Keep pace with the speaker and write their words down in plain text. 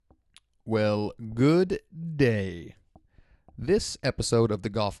Well, good day. This episode of the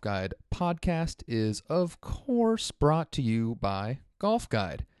Golf Guide podcast is, of course, brought to you by Golf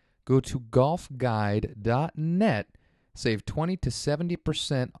Guide. Go to golfguide.net, save 20 to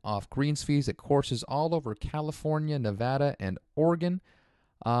 70% off greens fees at courses all over California, Nevada, and Oregon,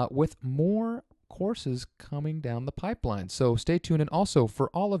 with more courses coming down the pipeline. So stay tuned. And also, for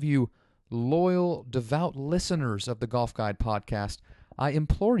all of you loyal, devout listeners of the Golf Guide podcast, I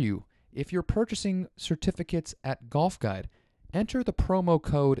implore you, if you're purchasing certificates at Golf Guide, enter the promo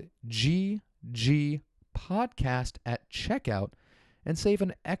code GGPodcast at checkout and save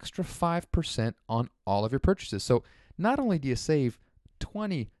an extra 5% on all of your purchases. So not only do you save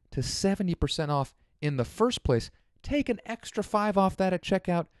 20 to 70% off in the first place, take an extra 5 off that at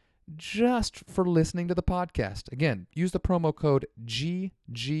checkout just for listening to the podcast. Again, use the promo code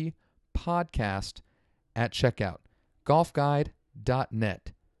GGPodcast at checkout.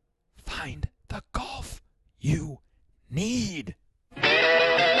 Golfguide.net. Find the golf you need.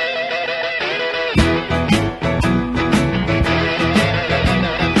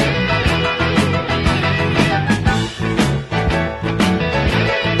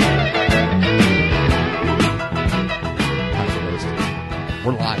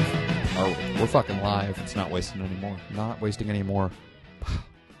 We're live. Are we? We're fucking live. It's not wasting anymore. Not wasting any more.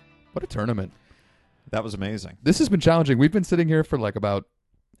 What a tournament. That was amazing. This has been challenging. We've been sitting here for like about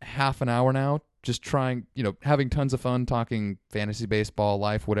half an hour now, just trying, having tons of fun talking fantasy baseball,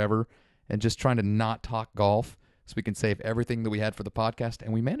 life, whatever, and just trying to not talk golf so we can save everything that we had for the podcast,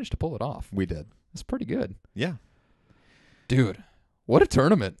 and we managed to pull it off. We did. It's pretty good. Yeah. Dude, what a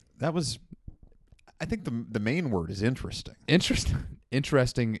tournament. That was, I think the main word is interesting.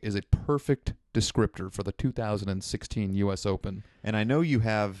 Interesting is a perfect descriptor for the 2016 U.S. Open. And I know you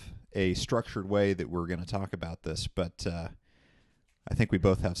have a structured way that we're going to talk about this, but I think we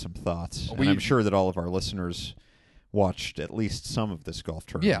both have some thoughts. And I'm sure that all of our listeners watched at least some of this golf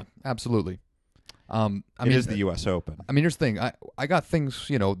tournament. Yeah, absolutely. It is the U.S. Open. I mean, here's the thing. I got things,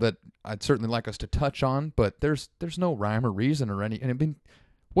 that I'd certainly like us to touch on, but there's no rhyme or reason or any. And I mean,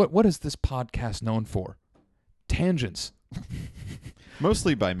 what is this podcast known for? Tangents.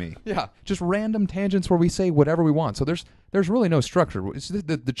 Mostly by me. Yeah, just random tangents where we say whatever we want. So there's really no structure.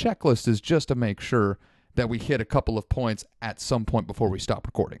 The checklist is just to make sure that we hit a couple of points at some point before we stop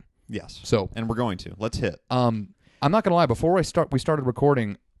recording. Yes. So, and we're going to. Let's hit. I'm not going to lie. Before we started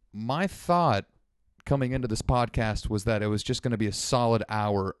recording, my thought coming into this podcast was that it was just going to be a solid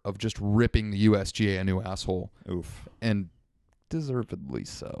hour of just ripping the USGA a new asshole. Oof. And deservedly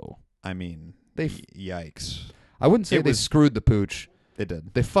so. I mean, yikes. I wouldn't say they screwed the pooch. They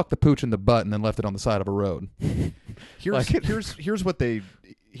did. They fucked the pooch in the butt and then left it on the side of a road. Here's what they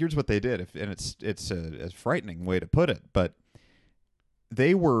did, and it's a frightening way to put it, but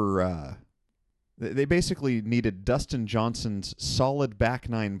they were they basically needed Dustin Johnson's solid back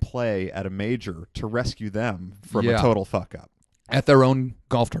nine play at a major to rescue them from a total fuck up at their own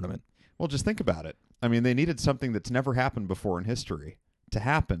golf tournament. Well, just think about it. I mean, they needed something that's never happened before in history to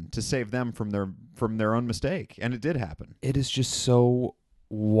happen to save them from their own mistake, and it did happen. It is just so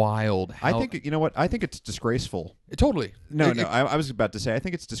wild. I think, you know what? I think it's disgraceful. Totally. I was about to say, I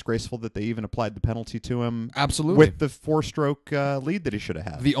think it's disgraceful that they even applied the penalty to him. Absolutely. With the 4-stroke lead that he should have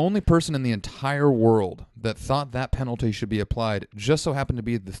had. The only person in the entire world that thought that penalty should be applied just so happened to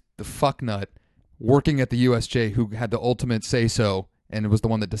be the fucknut working at the USJ who had the ultimate say-so and was the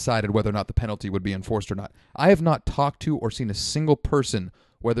one that decided whether or not the penalty would be enforced or not. I have not talked to or seen a single person,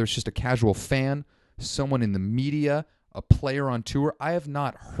 whether it's just a casual fan, someone in the media, a player on tour. I have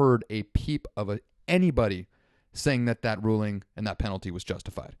not heard a peep of anybody saying that ruling and that penalty was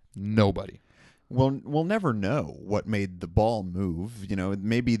justified. Nobody. Well, we'll never know what made the ball move.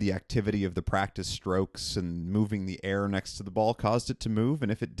 Maybe the activity of the practice strokes and moving the air next to the ball caused it to move,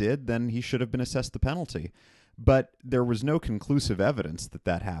 and if it did, then he should have been assessed the penalty. But there was no conclusive evidence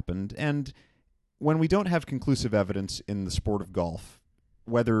that happened, and when we don't have conclusive evidence in the sport of golf,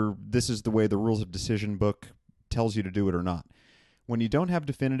 whether this is the way the rules of decision book tells you to do it or not, when you don't have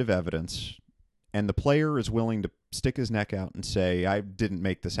definitive evidence and the player is willing to stick his neck out and say, I didn't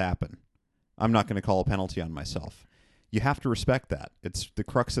make this happen, I'm not going to call a penalty on myself, you have to respect that. It's the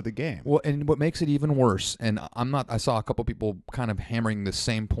crux of the game. Well, and what makes it even worse, and I saw a couple people kind of hammering the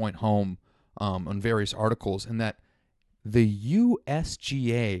same point home on various articles, and that the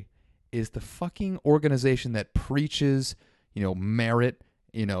USGA is the fucking organization that preaches, merit,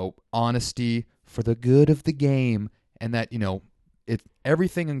 honesty for the good of the game, and that,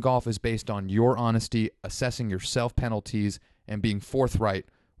 everything in golf is based on your honesty, assessing your self penalties, and being forthright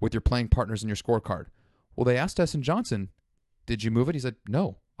with your playing partners and your scorecard. Well, they asked Dustin Johnson, did you move it? He said,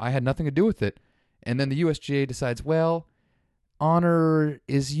 no, I had nothing to do with it. And then the USGA decides, well, honor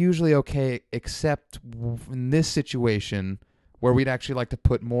is usually okay, except in this situation where we'd actually like to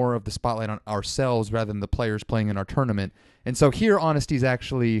put more of the spotlight on ourselves rather than the players playing in our tournament. And so here, honesty is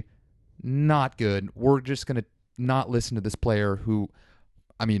actually not good. We're just going to not listen to this player who,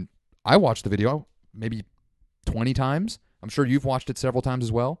 I mean, I watched the video maybe 20 times. I'm sure you've watched it several times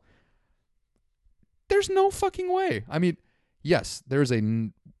as well. There's no fucking way. I mean, yes, there's a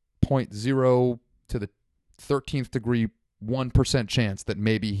 0.0 to the 13th degree 1% chance that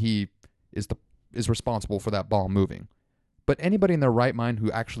maybe he is responsible for that ball moving. But anybody in their right mind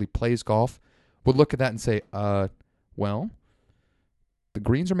who actually plays golf would look at that and say, well, the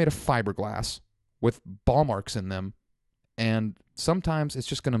greens are made of fiberglass with ball marks in them, and sometimes it's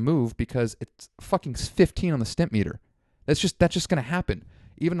just going to move because it's fucking 15 on the stimp meter. That's just going to happen.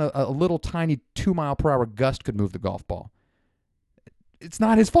 Even a little tiny 2-mile-per-hour gust could move the golf ball. It's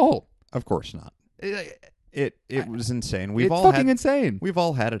not his fault. Of course not. It was insane. Insane. We've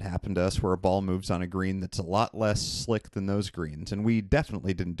all had it happen to us where a ball moves on a green that's a lot less slick than those greens, and we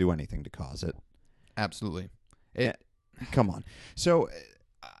definitely didn't do anything to cause it. Absolutely. Come on. So,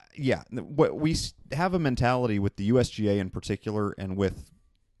 what we have a mentality with the USGA in particular, and with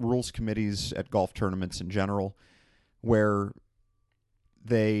rules committees at golf tournaments in general, where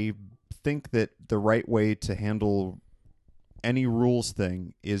they think that the right way to handle any rules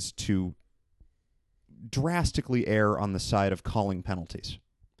thing is to drastically err on the side of calling penalties.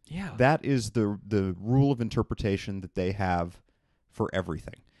 Yeah. That is the rule of interpretation that they have for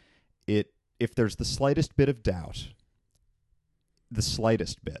everything. If there's the slightest bit of doubt, the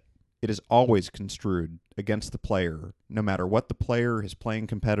slightest bit, it is always construed against the player, no matter what the player, his playing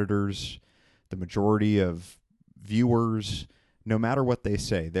competitors, the majority of viewers, no matter what they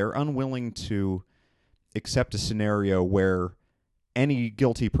say. They're unwilling to accept a scenario where any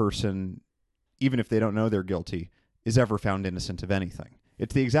guilty person, even if they don't know they're guilty, is ever found innocent of anything.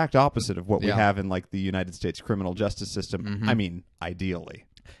 It's the exact opposite of what we have in the United States criminal justice system. Mm-hmm. I mean, ideally.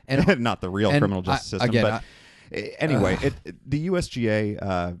 And not the real criminal justice system. Again, anyway, the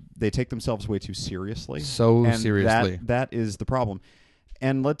USGA, they take themselves way too seriously. Seriously. That is the problem.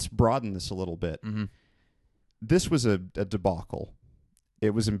 And let's broaden this a little bit. Mm-hmm. This was a debacle.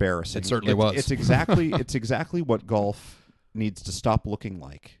 It was embarrassing. It certainly was. It's exactly what golf needs to stop looking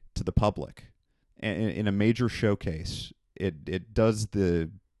like to the public. In a major showcase, it does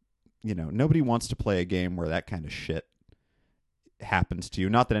nobody wants to play a game where that kind of shit happens to you.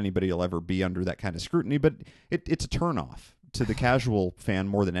 Not that anybody will ever be under that kind of scrutiny, but it's a turnoff to the casual fan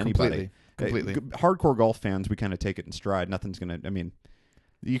more than anybody. Completely. Hardcore golf fans, we kind of take it in stride. Nothing's going to, I mean,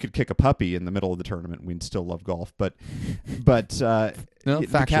 you could kick a puppy in the middle of the tournament and we'd still love golf, but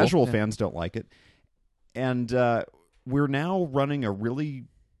the casual fans don't like it. And we're now running a really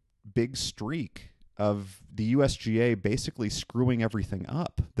big streak of the USGA basically screwing everything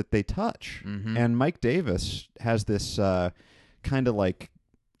up that they touch. Mm-hmm. And Mike Davis has this kind of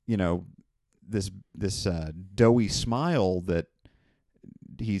this doughy smile that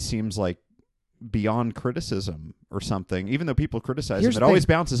he seems like beyond criticism or something. Even though people criticize him, it always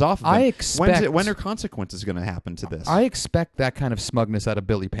bounces off of him. When are consequences going to happen to this? I expect that kind of smugness out of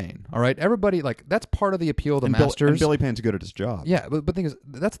Billy Payne. All right, everybody, that's part of the appeal of the Masters. And Billy Payne's good at his job. Yeah, but the thing is,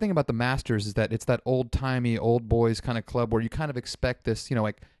 that's the thing about the Masters is that it's that old timey, old boys kind of club where you kind of expect this.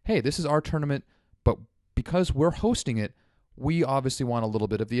 Hey, this is our tournament, but because we're hosting it, we obviously want a little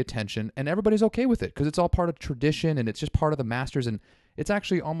bit of the attention, and everybody's okay with it because it's all part of tradition and it's just part of the Masters, and it's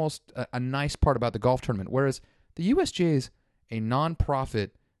actually almost a nice part about the golf tournament. Whereas the USGA is a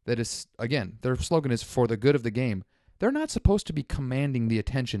non-profit that is, again, their slogan is for the good of the game. They're not supposed to be commanding the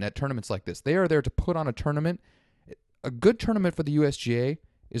attention at tournaments like this. They are there to put on a tournament. A good tournament for the USGA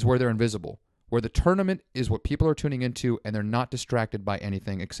is where they're invisible, where the tournament is what people are tuning into and they're not distracted by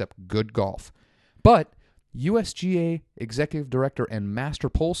anything except good golf. But USGA executive director and master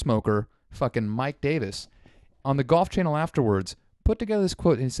pole smoker, fucking Mike Davis, on the Golf Channel afterwards, put together this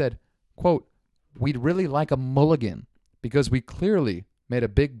quote and he said, quote, "We'd really like a mulligan because we clearly made a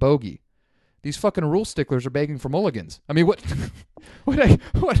big bogey. These fucking rule sticklers are begging for mulligans." I mean, what?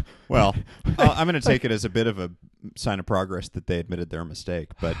 What? Well, I'm going to take it as a bit of a sign of progress that they admitted their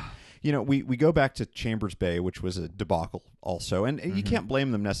mistake. But, we go back to Chambers Bay, which was a debacle also. And you can't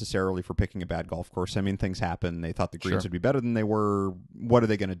blame them necessarily for picking a bad golf course. I mean, things happen. They thought the greens would be better than they were. What are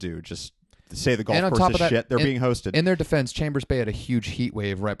they going to do? Just say the golf course is shit. They're being hosted. In their defense, Chambers Bay had a huge heat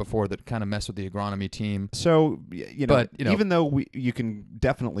wave right before that kind of messed with the agronomy team. So, even though you can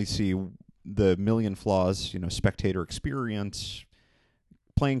definitely see the million flaws, spectator experience,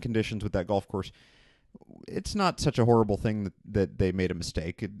 playing conditions with that golf course, it's not such a horrible thing that they made a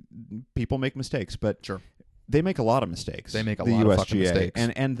mistake. People make mistakes, but Sure. they make a lot of mistakes. They make a the lot USGA. of fucking mistakes.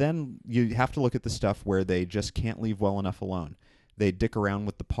 And then you have to look at the stuff where they just can't leave well enough alone. They dick around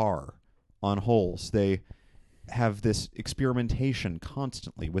with the par on holes. They have this experimentation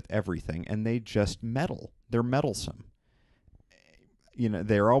constantly with everything, and they just meddle. They're meddlesome. You know,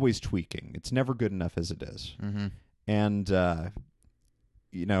 they're always tweaking. It's never good enough as it is. Mm-hmm. And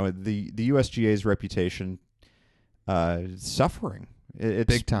you know, the USGA's reputation suffering. It's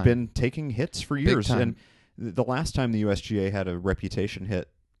Big time. been taking hits for years. time. And the last time the USGA had a reputation hit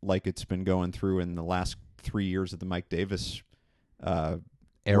like it's been going through in the last 3 years of the Mike Davis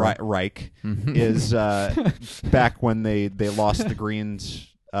Era. Reich Mhm. is back when they lost the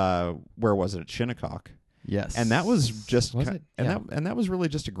greens. Where was it? At Shinnecock. Yes. And that was just Was it? and Yeah. that was really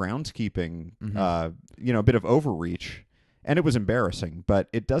just a groundskeeping Mhm. you know, a bit of overreach, and it was embarrassing, but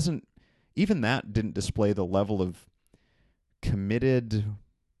it doesn't, even that didn't display the level of committed,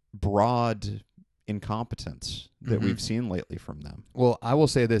 broad incompetence that Mhm. we've seen lately from them. Well, I will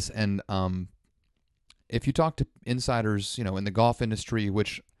say this, and if you talk to insiders, you know, in the golf industry,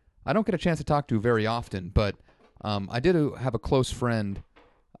 which I don't get a chance to talk to very often, but I did have a close friend,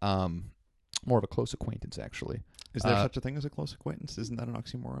 more of a close acquaintance, actually. Is there such a thing as a close acquaintance? Isn't that an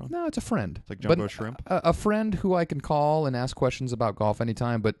oxymoron? No, it's a friend. It's like But Jumbo Shrimp? A friend who I can call and ask questions about golf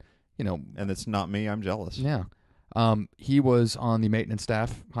anytime, but, you know, And it's not me. I'm jealous. yeah. He was on the maintenance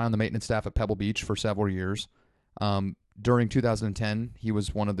staff, high on the maintenance staff at Pebble Beach for several years. During 2010, he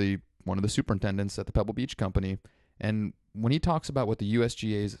was one of the superintendents at the Pebble Beach Company. And when he talks about what the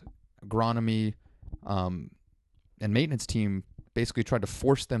USGA's agronomy and maintenance team basically tried to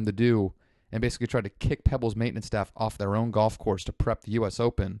force them to do, and basically tried to kick Pebble's maintenance staff off their own golf course to prep the U.S.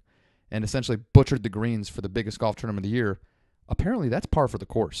 Open, and essentially butchered the greens for the biggest golf tournament of the year, apparently that's par for the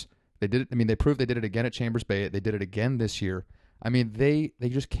course. They did it. I mean, they proved they did it again at Chambers Bay. They did it again this year. I mean, they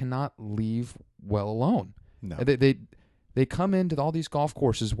just cannot leave well alone. No. They come into all these golf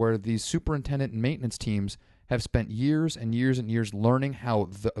courses where these superintendent and maintenance teams have spent years and years and years learning how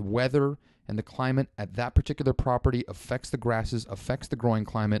the weather and the climate at that particular property affects the grasses, affects the growing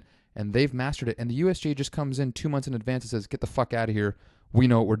climate, and they've mastered it. And the USGA just comes in 2 months in advance and says, "Get the fuck out of here. We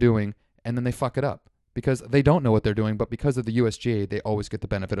know what we're doing," and then they fuck it up because they don't know what they're doing. But because of the USGA, they always get the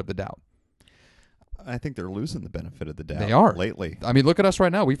benefit of the doubt. I think they're losing the benefit of the doubt. They are lately. I mean, look at us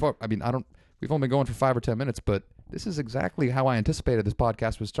right now. We've only been going for 5 or 10 minutes, but this is exactly how I anticipated this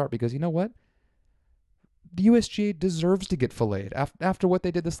podcast would start. Because you know what? The USGA deserves to get filleted after what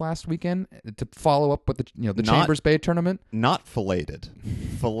they did this last weekend to follow up with the Not- Chambers Bay tournament. Not filleted.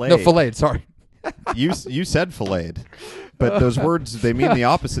 Fillet. No, filleted. Sorry. You said filleted, but those words, they mean the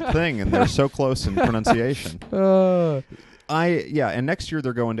opposite thing, and they're so close in pronunciation. And next year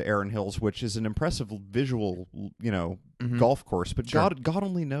they're going to Erin Hills, which is an impressive visual, golf course. But Sure. God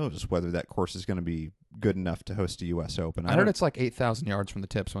only knows whether that course is going to be good enough to host a U.S. Open. I heard it's like 8,000 yards from the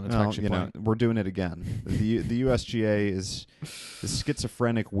tips when it's actually playing. We're doing it again. The USGA is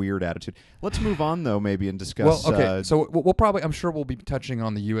schizophrenic, weird attitude. Let's move on though, maybe, and discuss. Well, okay. So we'll probably, I'm sure we'll be touching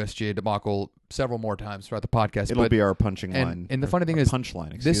on the USGA debacle several more times throughout the podcast. It'll be our punching line. And the funny thing is,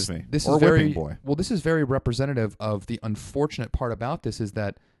 punchline. Excuse me. This or is very whipping boy. well. This is very representative of the unfortunate part about this is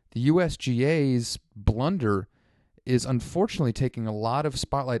that the USGA's blunder is unfortunately taking a lot of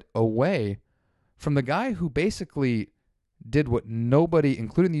spotlight away from the guy who basically did what nobody,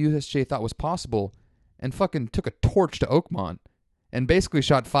 including the USGA, thought was possible, and fucking took a torch to Oakmont, and basically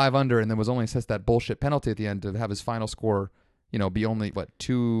shot 5 under, and then was only assessed that bullshit penalty at the end to have his final score, be only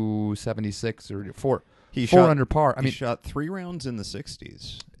 276 or 4 under par. I He mean, shot 3 rounds in the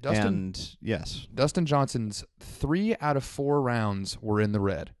 60s. Dustin- And yes, Dustin Johnson's 3 out of 4 rounds were in the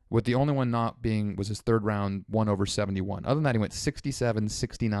red, with the only one not being was his third round, 1 over 71. Other than that, he went 67,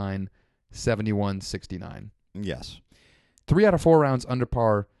 69, 71, 69. yes. 3 out of 4 rounds under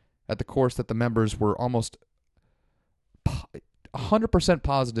par at the course that the members were almost 100%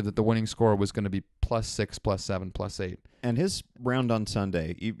 positive that the winning score was going to be +6, +7, +8. And his round on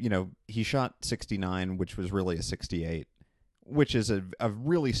Sunday, he shot 69, which was really a 68, which is a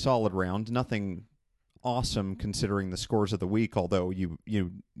really solid round. Nothing awesome considering the scores of the week, although you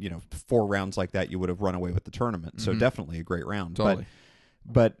 4 rounds like that, you would have run away with the tournament. So Mhm. definitely a great round. Totally.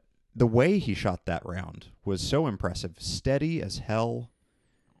 But the way he shot that round was so impressive. Steady as hell,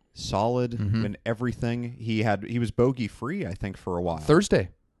 solid Mhm. in everything. He was bogey free, I think, for a while.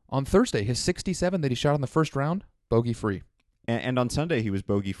 On Thursday, his 67 that he shot in the first round, bogey free. And on Sunday, he was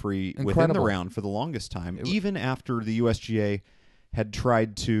bogey free within the Incredible. round for the longest time, even after the USGA had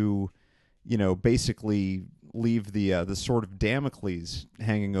tried to, basically leave the sort of Damocles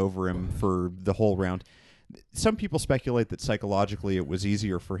hanging over him for the whole round. Some people speculate that psychologically it was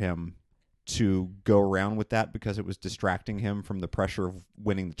easier for him to go around with that because it was distracting him from the pressure of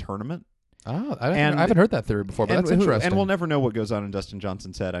winning the tournament. Oh, I haven't heard that theory before, but that's interesting. And we'll never know what goes on in Dustin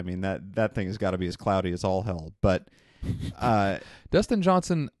Johnson's head. I mean, that thing has got to be as cloudy as all hell. But Dustin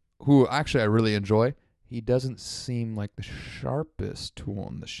Johnson, who actually I really enjoy, he doesn't seem like the sharpest tool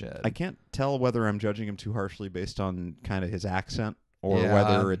in the shed. I can't tell whether I'm judging him too harshly based on kind of his accent or Yeah,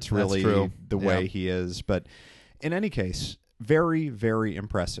 whether it's really true. the way Yeah. he is. But in any case, very, very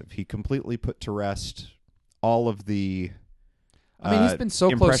impressive. He completely put to rest all of the I mean, he's been so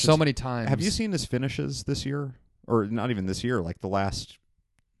close impressions. so many times. Have you seen his finishes this year? Or not even this year, like the last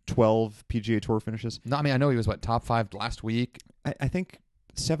 12 PGA Tour finishes? No, I mean, I know he was, top 5 last week. I think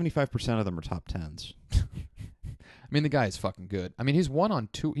 75% of them are top 10s. I mean, the guy is fucking good. I mean, he's won on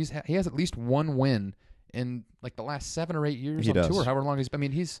two. He has at least one win in like the last 7 or 8 years He on does. tour. However long he's. I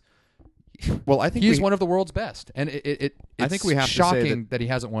mean, he's Well, I think he's one of the world's best, and it's I think we have to say shocking that he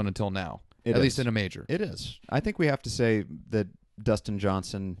hasn't won until now, It at least is. in a major. It is. I think we have to say that Dustin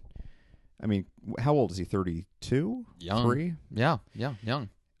Johnson, I mean, how old is he? 32? Young. 3? Yeah, young.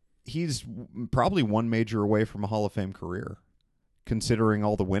 He's probably one major away from a Hall of Fame career, considering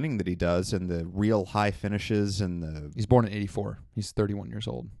all the winning that he does and the real high finishes and the... He's born in '84. He's 31 years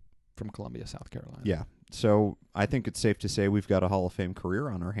old, from Columbia, South Carolina. Yeah. So I think it's safe to say we've got a Hall of Fame career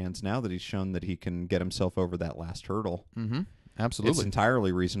on our hands now that he's shown that he can get himself over that last hurdle. Mm-hmm. It's Absolutely.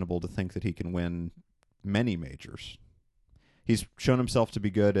 entirely reasonable to think that he can win many majors. He's shown himself to be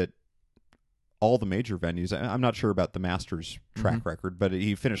good at all the major venues. I'm not sure about the Masters track record, but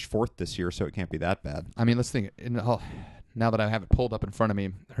he finished 4th this year, so it can't be that bad. I mean, let's think. Now that I have it pulled up in front of me,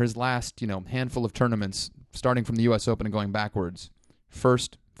 his last handful of tournaments, starting from the U.S. Open and going backwards: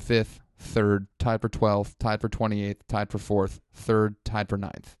 1st, 5th, 3rd, tied for 12th, tied for 28th, tied for 4th, 3rd, tied for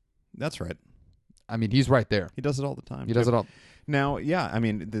 9th. That's right. I mean, he's right there. He does it all the time. He does it all. Now, yeah, I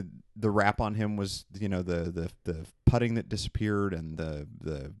mean, the rap on him was, the putting that disappeared and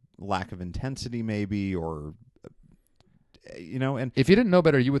the lack of intensity maybe, or and If you didn't know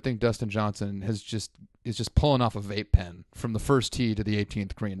better, you would think Dustin Johnson is just pulling off a vape pen from the first tee to the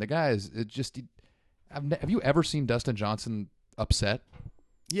 18th green. The guy is have you ever seen Dustin Johnson upset?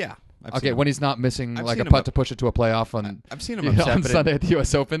 yeah. When he's not missing I've like seen a him putt to push it to a playoff on I've seen him upset on but Sunday at the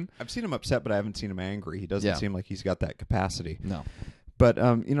U.S. Open. I've seen him upset, but I haven't seen him angry. He doesn't Yeah. seem like he's got that capacity. No. But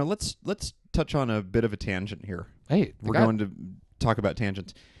let's touch on a bit of a tangent here. Hey, We're going to talk about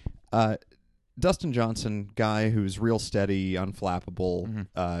tangents. Dustin Johnson, guy who's real steady, unflappable,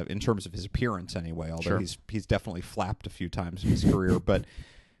 in terms of his appearance anyway, although Sure. he's definitely flapped a few times in his career. But,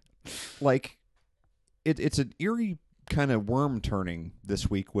 like, it's an eerie kind of worm turning this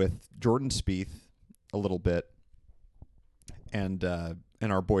week with Jordan Spieth a little bit and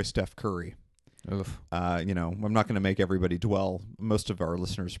our boy Steph Curry. Oof. I'm not going to make everybody dwell. Most of our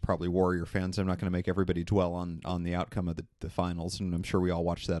listeners are probably Warrior fans. I'm not going to make everybody dwell on the outcome of the finals, and I'm sure we all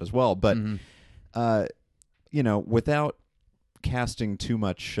watched that as well. But, without casting too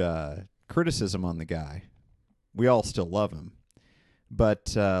much criticism on the guy, we all still love him.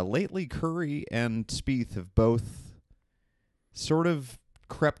 But lately, Curry and Spieth have both sort of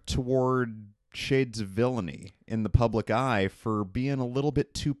crept toward shades of villainy in the public eye for being a little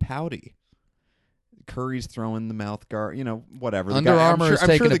bit too pouty. Curry's throwing the mouth guard, whatever. Under Armour is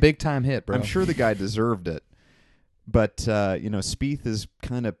taking a big-time hit, bro. I'm sure the guy deserved it. But, Spieth is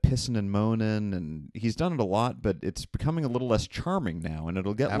kind of pissing and moaning, and he's done it a lot, but it's becoming a little less charming now, and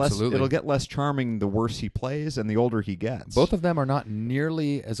it'll get less charming the worse he plays and the older he gets. Both of them are not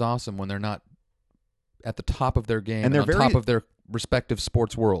nearly as awesome when they're not at the top of their game And they're on top of their respective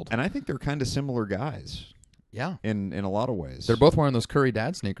sports world. And I think they're kind of similar guys. Yeah. In a lot of ways. They're both wearing those Curry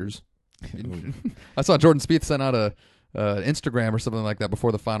dad sneakers. I saw Jordan Spieth send out a Instagram or something like that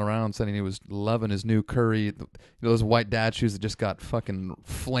before the final round, saying he was loving his new Curry, those white dad shoes that just got fucking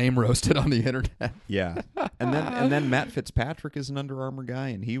flame roasted on the internet. Yeah, and then Matt Fitzpatrick is an Under Armour guy,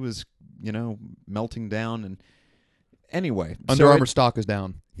 and he was melting down. And anyway, Under Armour stock is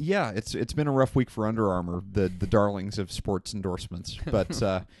down. Yeah, it's been a rough week for Under Armour, the darlings of sports endorsements.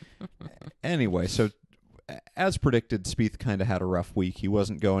 But anyway, so as predicted, Spieth kind of had a rough week. He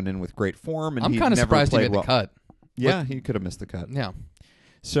wasn't going in with great form, and I'm kind of surprised he made the cut. Yeah, he could have missed the cut. Yeah.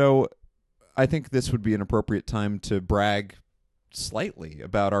 So I think this would be an appropriate time to brag slightly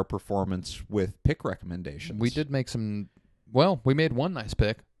about our performance with pick recommendations. We did make some. Well, we made one nice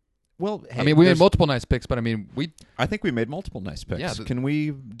pick. Well, hey, I mean, we made multiple nice picks, but I think we made multiple nice picks. Yeah,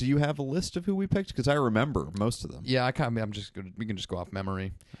 do you have a list of who we picked? Because I remember most of them. Yeah, we can just go off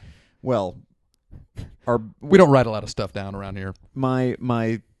memory. Well, We don't write a lot of stuff down around here.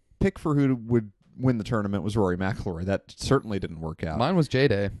 My pick for who would win the tournament was Rory McIlroy. That certainly didn't work out. Mine was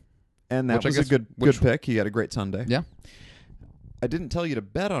J-Day. And that was a good pick. He had a great Sunday. Yeah. I didn't tell you to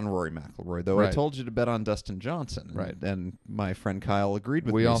bet on Rory McIlroy, though. Right. I told you to bet on Dustin Johnson. Right. And my friend Kyle agreed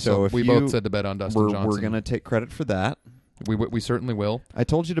with we me. Also, so we both said to bet on Dustin Johnson. We're going to take credit for that. We certainly will. I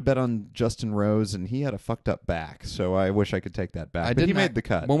told you to bet on Justin Rose, and he had a fucked up back, so I wish I could take that back. But he made the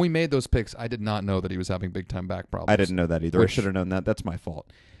cut. When we made those picks, I did not know that he was having big-time back problems. I didn't know that either. I should have known that. That's my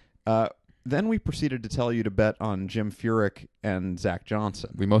fault. Then we proceeded to tell you to bet on Jim Furyk and Zach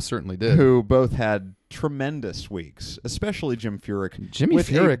Johnson. We most certainly did. Who both had tremendous weeks, especially Jim Furyk. Jimmy with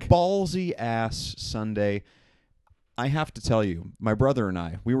Furyk. A ballsy-ass Sunday. I have to tell you, my brother and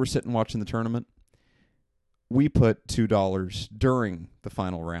I, we were sitting watching the tournament. We put $2 during the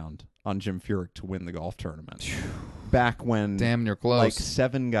final round on Jim Furyk to win the golf tournament. Back when damn near close. Like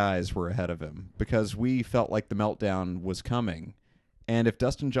 7 guys were ahead of him because we felt like the meltdown was coming. And if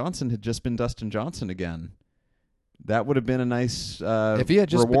Dustin Johnson had just been Dustin Johnson again, that would have been a nice if he had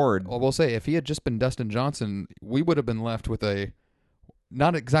just reward. Well, we'll say if he had just been Dustin Johnson, we would have been left with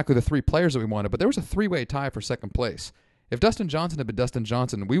not exactly the 3 players that we wanted, but there was a 3-way tie for second place. If Dustin Johnson had been Dustin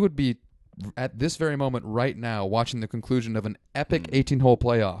Johnson, we would be at this very moment right now watching the conclusion of an epic 18-hole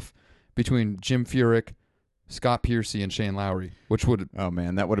playoff between Jim Furyk, Scott Piercy, and Shane Lowry, which would... Oh,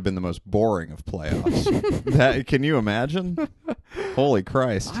 man, that would have been the most boring of playoffs. Can you imagine? Holy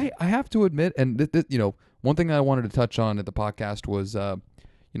Christ. I have to admit, and one thing I wanted to touch on at the podcast was,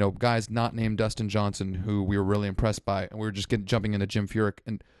 guys not named Dustin Johnson who we were really impressed by, and we were just jumping into Jim Furyk.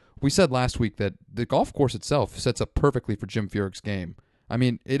 And we said last week that the golf course itself sets up perfectly for Jim Furyk's game. I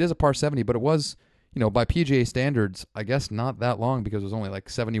mean, it is a par 70, but it was, by PGA standards, I guess not that long because it was only like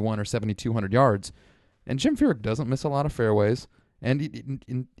 71 or 7,200 yards. And Jim Furyk doesn't miss a lot of fairways,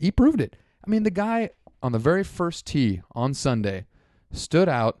 and he proved it. I mean, the guy on the very first tee on Sunday stood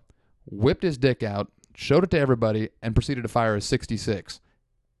out, whipped his dick out, showed it to everybody, and proceeded to fire a 66.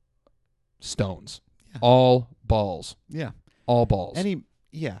 Stones. Yeah. All balls. Yeah. All balls. And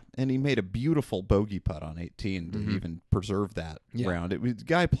he made a beautiful bogey putt on 18 to even preserve that round. The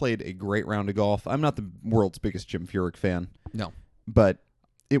guy played a great round of golf. I'm not the world's biggest Jim Furyk fan. No. But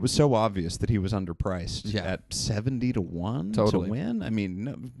it was so obvious that he was underpriced at 70 to 1 to win. I mean,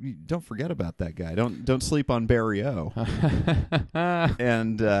 no, don't forget about that guy. Don't sleep on Barry O.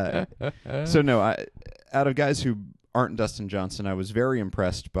 And so no, out of guys who aren't Dustin Johnson, I was very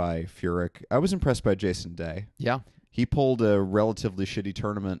impressed by Furyk. I was impressed by Jason Day. Yeah. He pulled a relatively shitty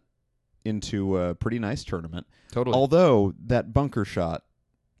tournament into a pretty nice tournament. Totally. Although that bunker shot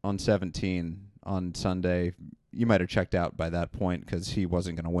on 17 on Sunday, you might have checked out by that point because he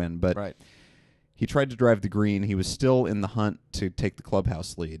wasn't going to win. But he tried to drive the green. He was still in the hunt to take the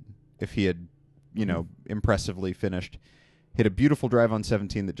clubhouse lead if he had, impressively finished. Hit a beautiful drive on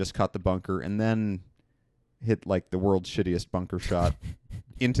 17 that just caught the bunker and then hit like the world's shittiest bunker shot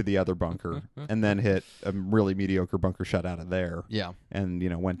into the other bunker and then hit a really mediocre bunker shot out of there. Yeah. And,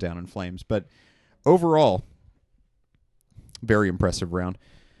 went down in flames. But overall, very impressive round.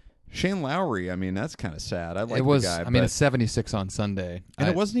 Shane Lowry, I mean, that's kind of sad. I like the guy. I mean, a 76 on Sunday. And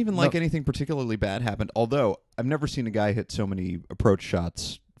it wasn't even like anything particularly bad happened, although I've never seen a guy hit so many approach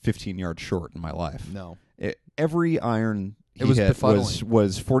shots 15 yards short in my life. No. Every iron he was hit befuddling.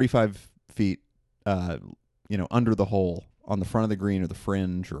 was 45 feet, under the hole on the front of the green or the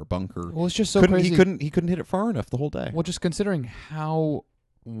fringe or a bunker. Well, it's just so crazy. He couldn't hit it far enough the whole day. Well, just considering how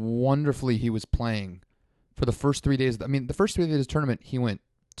wonderfully he was playing for the first 3 days. I mean, the first 3 days of the tournament, he went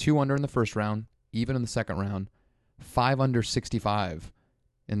 2 under in the first round, even in the second round, 5 under 65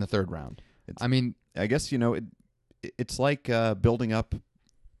 in the third round. I guess, it's like building up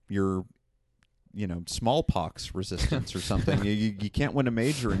your, smallpox resistance or something. you can't win a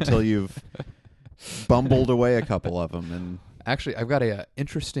major until you've bumbled away a couple of them. And actually, I've got a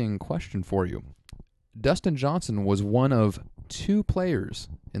interesting question for you. Dustin Johnson was one of 2 players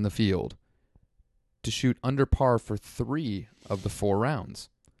in the field to shoot under par for 3 of the 4 rounds.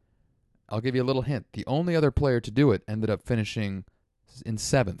 I'll give you a little hint. The only other player to do it ended up finishing in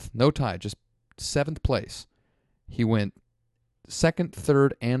 7th. No tie, just 7th place. He went 2nd,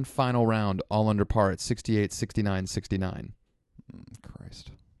 3rd, and final round all under par at 68, 69, 69.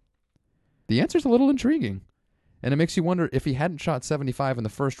 Christ. The answer's a little intriguing. And it makes you wonder if he hadn't shot 75 in the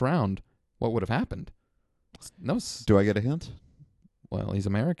first round, what would have happened? No. Do I get a hint? Well, he's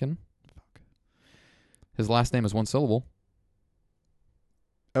American. Fuck. His last name is 1 syllable.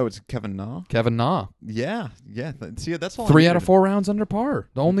 Oh, it's Kevin Na? Kevin Na. Yeah. See, that's all. 3 out of 4 rounds under par.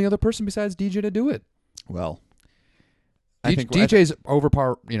 The only other person besides DJ to do it. Well, I think DJ's over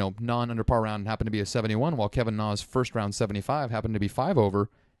par, non-under par round happened to be a 71, while Kevin Na's first round 75 happened to be 5 over.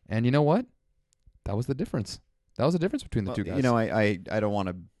 And you know what? That was the difference. That was the difference between the two guys. I don't want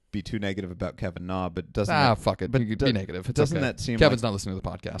to be too negative about Kevin Na, but doesn't fuck it. But be negative. It's doesn't okay. that seem Kevin's like, not listening to the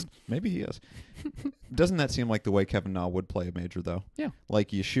podcast. Maybe he is. Doesn't that seem like the way Kevin Na would play a major, though? Yeah.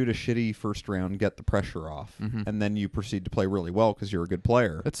 Like you shoot a shitty first round, get the pressure off, Mhm. and then you proceed to play really well because you're a good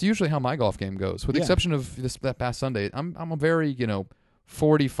player. That's usually how my golf game goes. With the Yeah. exception of that past Sunday, I'm a very,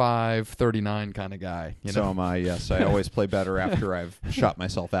 45-39 kind of guy. So am I, yes. I always play better after I've shot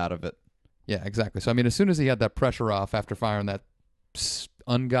myself out of it. Yeah, exactly. So, I mean, as soon as he had that pressure off after firing that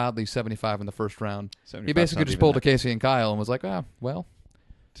ungodly 75 in the first round, he basically just pulled a Casey and Kyle and was like, well.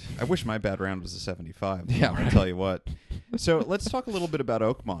 I wish my bad round was a 75. Yeah, I'll tell you what. So let's talk a little bit about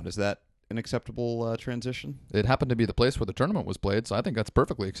Oakmont. Is that an acceptable transition? It happened to be the place where the tournament was played, so I think that's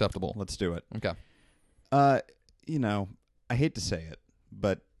perfectly acceptable. Let's do it. Okay. I hate to say it,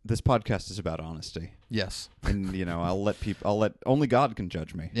 but this podcast is about honesty. Yes. And I'll let only God can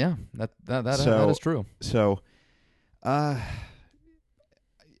judge me. Yeah, that So- is true. So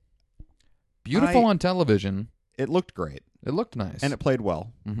Beautiful on television. it looked great It looked nice. and it played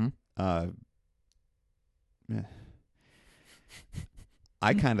well. Mm-hmm.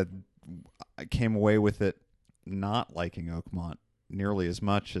 I kind of came away with it not liking Oakmont nearly as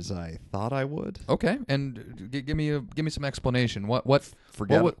much as I thought I would. Okay, and give me some explanation. What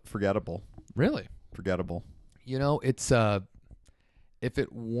Forgettable. really? Forgettable. It's if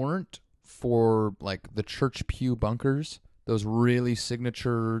it weren't for like the church pew bunkers, those really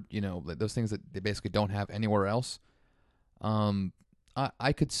signature, those things that they basically don't have anywhere else.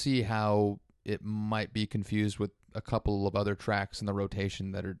 I could see how it might be confused with a couple of other tracks in the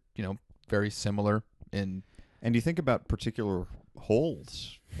rotation that are, very similar in. And you think about particular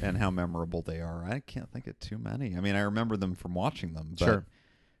holes and how memorable they are. I can't think of too many. I mean, I remember them from watching them, but Sure.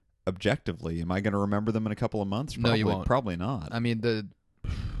 objectively, am I going to remember them in a couple of months? Probably, No, you won't. Probably not. I mean,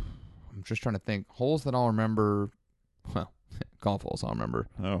 I'm just trying to think. Holes that I'll remember, well, golf holes I'll remember.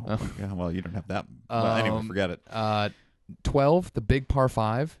 Oh, yeah, well, you don't have that. Well, anyway, forget it. 12, the big par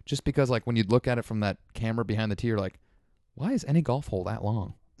 5, just because like when you look at it from that camera behind the tee, you're like, why is any golf hole that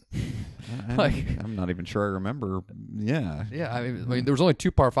long? I'm not even sure I remember. Yeah. Yeah, I mean, there was only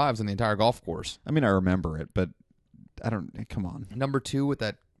 2 par 5s in the entire golf course. I mean, I remember it, but I don't. Come on. Number 2 with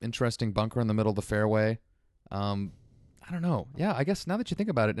that interesting bunker in the middle of the fairway. I don't know. Yeah, I guess now that you think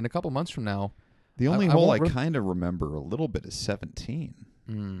about it, in a couple months from now, The only I hole I won't kind of remember a little bit is 17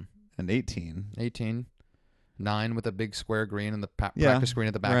 and 18. 18, 9 with a big square green and the Yeah, practice green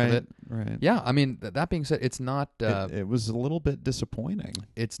at the back of it. Right. Yeah, I mean, that being said, it's not It was a little bit disappointing.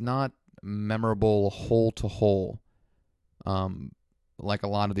 it's not memorable hole to hole, like a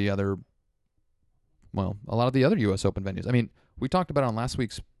lot of the other U.S. Open venues. I mean, we talked about it on last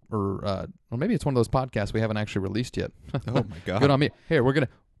week's, or maybe it's one of those podcasts we haven't actually released yet. Oh my god! Good on me. Here, we're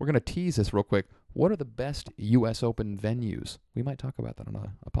gonna tease this real quick. What are the best U.S. Open venues? We might talk about that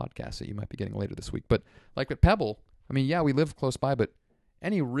on a podcast that you might be getting later this week. But like at Pebble, I mean, yeah, we live close by, but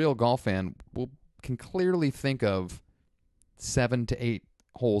any real golf fan can clearly think of 7 to 8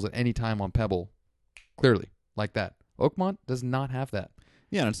 holes at any time on Pebble, clearly like that. Oakmont does not have that.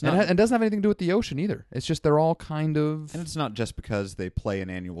 Yeah, and it's And not. it doesn't have anything to do with the ocean either. It's just they're all kind of And it's not just because they play an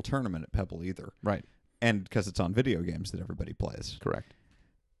annual tournament at Pebble either, right. and because it's on video games that everybody plays. Correct.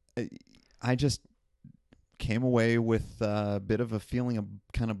 I just came away with a bit of a feeling of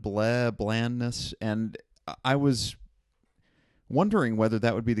kind of blandness, and I was wondering whether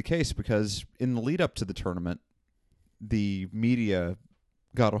that would be the case because in the lead up to the tournament, the media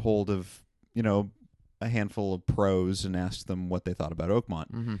got a hold of, a handful of pros and asked them what they thought about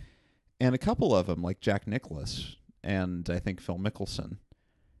Oakmont. Mm-hmm. And a couple of them, like Jack Nicklaus and I think Phil Mickelson,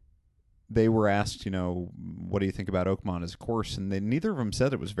 they were asked, what do you think about Oakmont as a course? And neither of them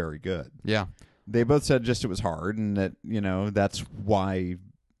said it was very good. Yeah. They both said just it was hard and that, that's why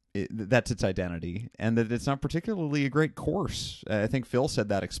that's its identity and that it's not particularly a great course. I think Phil said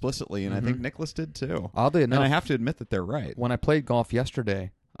that explicitly, and I think Nicklaus did too. Oddly enough, and I have to admit that they're right. when I played golf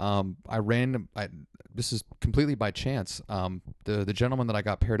yesterday, this is completely by chance. The gentleman that I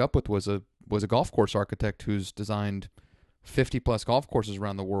got paired up with was a golf course architect who's designed 50 plus golf courses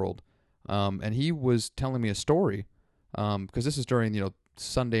around the world. And he was telling me a story, because this is during,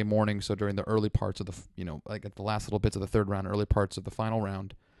 Sunday morning. So during the early parts of the, like at the last little bits of the third round, early parts of the final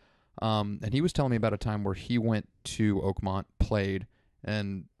round. And he was telling me about a time where he went to Oakmont, played,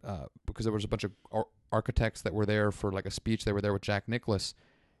 and, because there was a bunch of architects that were there for like a speech, they were there with Jack Nicklaus.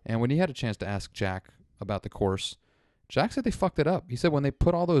 And when he had a chance to ask Jack about the course, Jack said they fucked it up. He said when they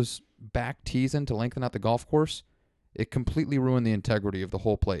put all those back tees in to lengthen out the golf course, it completely ruined the integrity of the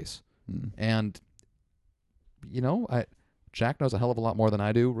whole place. Mm. And, Jack knows a hell of a lot more than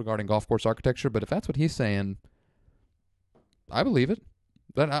I do regarding golf course architecture, but if that's what he's saying, I believe it.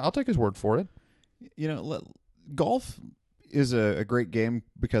 But I'll take his word for it. Golf is a great game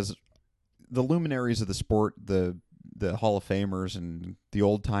because the luminaries of the sport, the Hall of Famers and the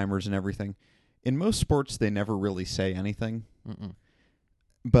old timers and everything, in most sports they never really say anything. Mm-mm.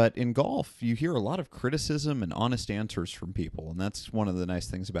 But in golf, you hear a lot of criticism and honest answers from people, and that's one of the nice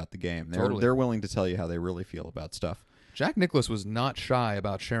things about the game. They're willing to tell you how they really feel about stuff. Jack Nicklaus was not shy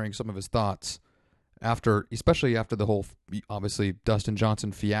about sharing some of his thoughts especially after the whole, obviously, Dustin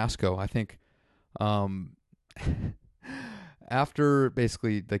Johnson fiasco. I think after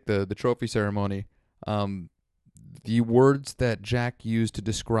basically like the trophy ceremony, the words that Jack used to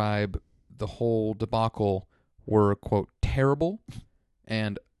describe the whole debacle were, quote, terrible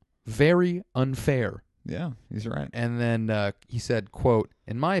and very unfair. Yeah, he's right. And then he said, quote,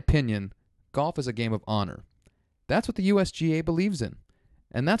 in my opinion, golf is a game of honor. That's what the USGA believes in.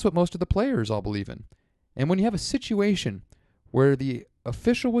 And that's what most of the players all believe in. And when you have a situation where the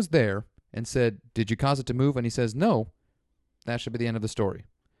official was there and said, did you cause it to move? And he says, no, that should be the end of the story.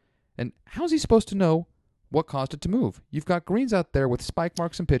 And how's he supposed to know what caused it to move? You've got greens out there with spike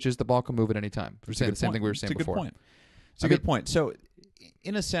marks and pitches. The ball can move at any time. We're saying the same thing we were saying before. It's a good point. So,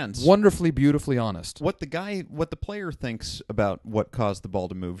 in a sense, wonderfully, beautifully honest. What the player thinks about what caused the ball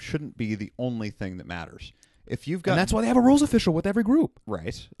to move shouldn't be the only thing that matters. If you've got, and that's why they have a rules official with every group,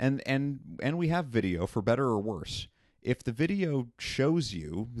 right? And we have video for better or worse. If the video shows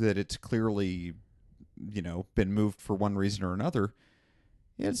you that it's clearly, been moved for one reason or another,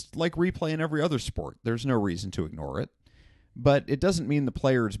 it's like replay in every other sport. There's no reason to ignore it. But it doesn't mean the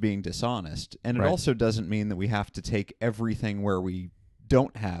player is being dishonest, and it also doesn't mean that we have to take everything where we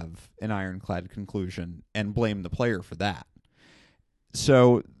don't have an ironclad conclusion and blame the player for that.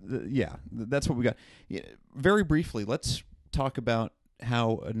 So, that's what we got. Very briefly, let's talk about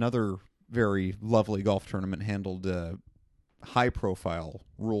how another very lovely golf tournament handled a high-profile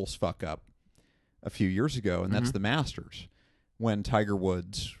rules fuck-up a few years ago, and that's the Masters, when Tiger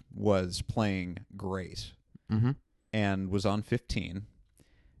Woods was playing great and was on 15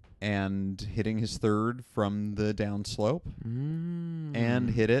 and hitting his third from the downslope and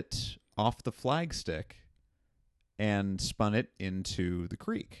hit it off the flagstick and spun it into the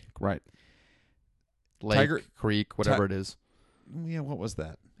creek. Right. Lake, creek, whatever it is. Yeah, what was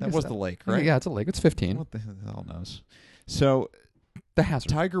that? That was the lake, right? Yeah, it's a lake. It's 15. What the hell knows? So, the hazard.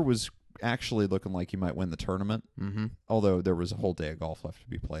 Tiger was actually looking like he might win the tournament, although there was a whole day of golf left to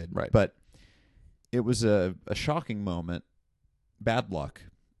be played. Right. But it was a shocking moment, bad luck,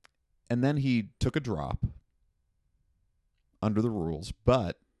 and then he took a drop under the rules,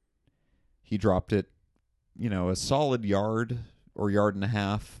 but he dropped it, a solid yard or yard and a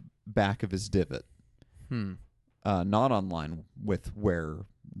half back of his divot. Not on line with where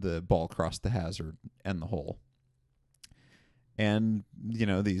the ball crossed the hazard and the hole. And,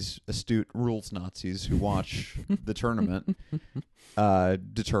 these astute rules Nazis who watch the tournament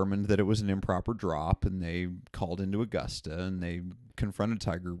determined that it was an improper drop, and they called into Augusta, and they confronted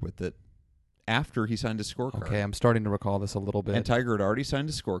Tiger with it after he signed his scorecard. Okay, I'm starting to recall this a little bit. And Tiger had already signed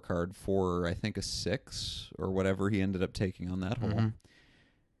his scorecard for, I think, a 6 or whatever he ended up taking on that hole.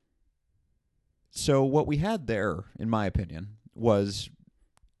 So what we had there, in my opinion, was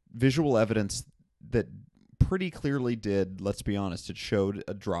visual evidence that pretty clearly did, let's be honest, it showed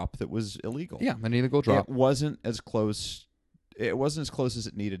a drop that was illegal. Yeah, an illegal drop. It wasn't as close as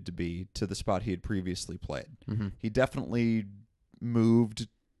it needed to be to the spot he had previously played. He definitely moved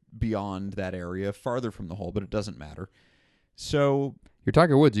beyond that area, farther from the hole, but it doesn't matter. So you're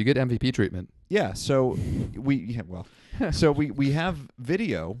Tiger Woods, you get MVP treatment. Yeah, so we have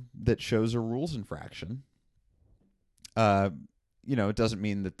video that shows a rules infraction. It doesn't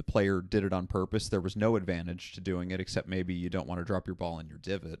mean that the player did it on purpose. There was no advantage to doing it, except maybe you don't want to drop your ball in your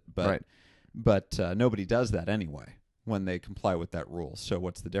divot. But nobody does that anyway when they comply with that rule. So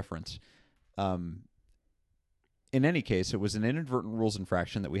what's the difference? In any case, it was an inadvertent rules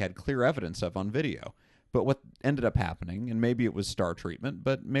infraction that we had clear evidence of on video. But what ended up happening, and maybe it was star treatment,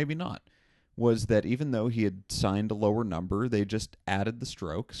 but maybe not, was that even though he had signed a lower number, they just added the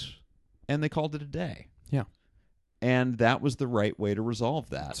strokes, and they called it a day. Yeah. And that was the right way to resolve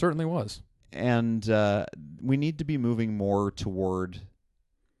that. It certainly was. And we need to be moving more toward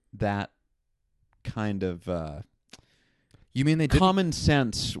that kind of you mean they common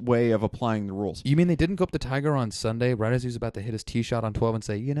sense way of applying the rules. You mean they didn't go up to Tiger on Sunday right as he was about to hit his tee shot on 12 and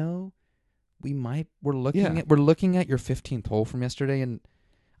say, we're looking at your 15th hole from yesterday, and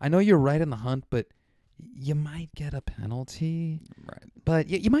I know you're right in the hunt, but you might get a penalty, Right. but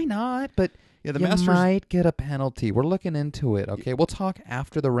you might not. But Yeah, the you Masters. might get a penalty. We're looking into it. Okay, we'll talk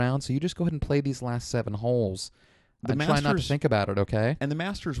after the round. So you just go ahead and play these last 7 holes. The And try not to Masters- think about it. Okay. And the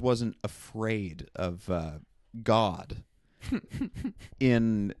Masters wasn't afraid of God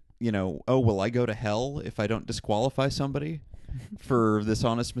in, oh, will I go to hell if I don't disqualify somebody for this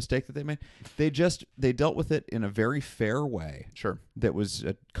honest mistake that they made? They dealt with it in a very fair way. Sure. That was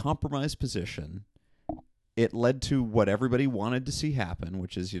a compromised position. It led to what everybody wanted to see happen,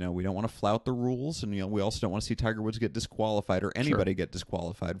 which is, we don't want to flout the rules, and we also don't want to see Tiger Woods get disqualified or anybody get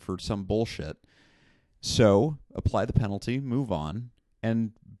disqualified for some bullshit. So apply the penalty, move on,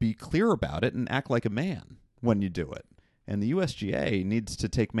 and be clear about it and act like a man when you do it. And the USGA needs to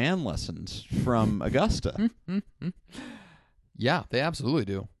take man lessons from Augusta. Yeah, they absolutely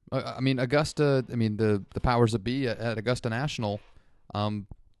do. I mean, Augusta. I mean, the powers that be at Augusta National,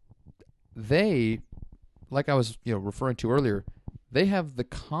 they, like I was referring to earlier, they have the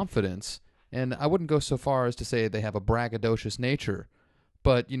confidence, and I wouldn't go so far as to say they have a braggadocious nature,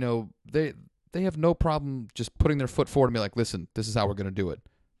 but they have no problem just putting their foot forward and be like, listen, this is how we're going to do it.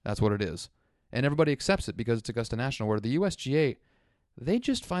 That's what it is. And everybody accepts it because it's Augusta National, where the USGA, they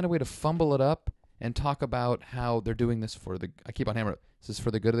just find a way to fumble it up and talk about how they're doing this I keep on hammering, this is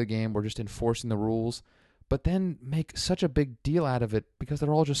for the good of the game, we're just enforcing the rules, but then make such a big deal out of it because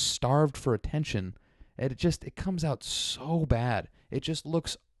they're all just starved for attention. And it comes out so bad. It just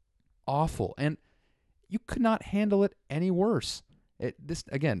looks awful. And you could not handle it any worse.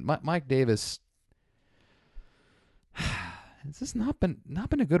 Mike Davis. This has not been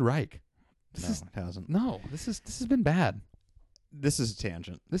a good Reich. It hasn't. No, this has been bad. This is a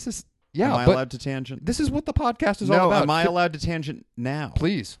tangent. This is Am I allowed to tangent? This is what the podcast is all No, about. am I allowed to tangent now?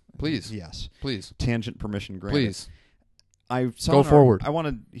 Please. Yes. Please. Tangent permission granted. Please. I saw Go forward. I want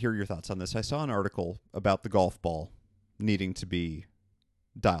to hear your thoughts on this. I saw an article about the golf ball needing to be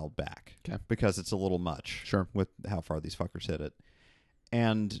dialed back because it's a little much. Sure. With how far these fuckers hit it.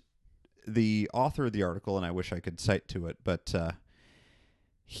 And the author of the article, and I wish I could cite to it, but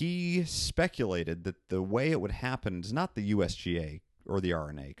he speculated that the way it would happen is not the USGA or the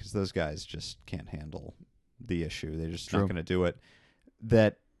R&A, because those guys just can't handle the issue. They're just not going to do it.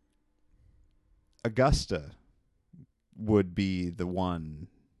 That Augusta would be the one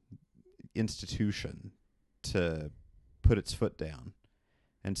institution to put its foot down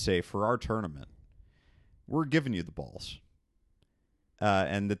and say, for our tournament, we're giving you the balls.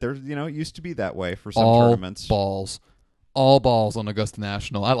 And that there's, it used to be that way for some tournaments. All balls on Augusta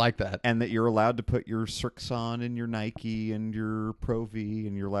National. I like that. And that you're allowed to put your Srixon and your Nike and your Pro V,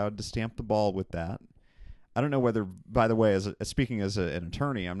 and you're allowed to stamp the ball with that. I don't know whether, by the way, speaking as an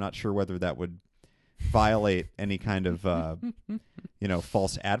attorney, I'm not sure whether that would violate any kind of,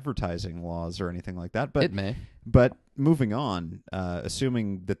 false advertising laws or anything like that. But it may. But moving on,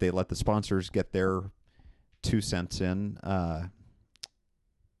 assuming that they let the sponsors get their 2 cents in,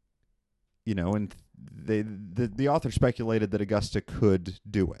 and the author speculated that Augusta could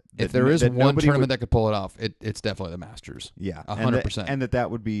do it. If there is one tournament that could pull it off, it's definitely the Masters. Yeah, 100%. And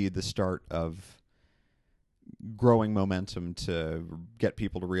that would be the start of growing momentum to get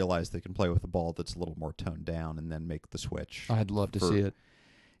people to realize they can play with a ball that's a little more toned down and then make the switch. I'd love to see it.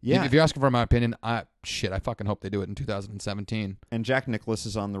 Yeah. If you're asking for my opinion, I fucking hope they do it in 2017. And Jack Nicklaus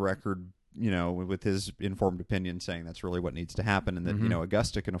is on the record, with his informed opinion saying that's really what needs to happen, and that,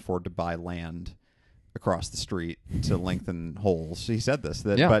 Augusta can afford to buy land across the street to lengthen holes. He said this,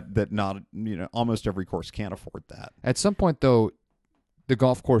 but that not, almost every course can't afford that. At some point, though, the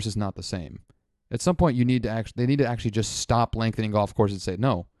golf course is not the same. At some point, they need to actually just stop lengthening golf courses and say,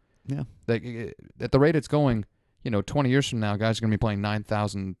 no. Yeah. At the rate it's going, 20 years from now, guys are going to be playing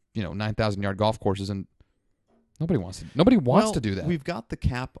 9,000 yard golf courses, and nobody wants to do that. We've got the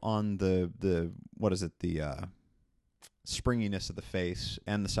cap on the what is it, the springiness of the face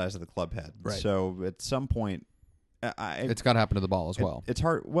and the size of the club head. Right. So at some point, it's got to happen to the ball as well. It's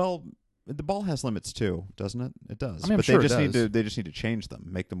hard. Well, the ball has limits too, doesn't it? It does. I mean, but sure they just it does. they just need to change them,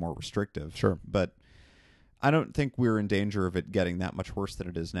 make them more restrictive. Sure. But I don't think we're in danger of it getting that much worse than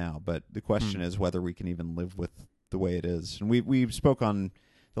it is now. But the question is whether we can even live with the way it is. And we spoke on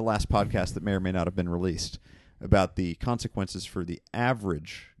the last podcast that may or may not have been released about the consequences for the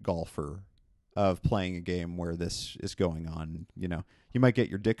average golfer of playing a game where this is going on. You might get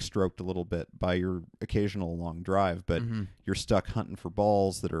your dick stroked a little bit by your occasional long drive, but you're stuck hunting for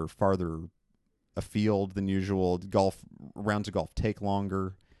balls that are farther afield than usual. Rounds of golf take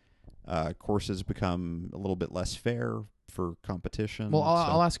longer. Courses become a little bit less fair for competition. Well,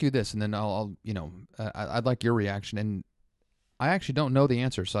 I'll ask you this, and then I'd like your reaction. And I actually don't know the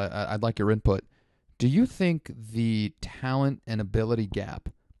answer, so I'd like your input. Do you think the talent and ability gap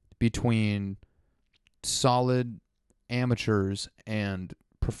between solid amateurs and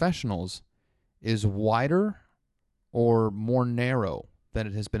professionals is wider or more narrow than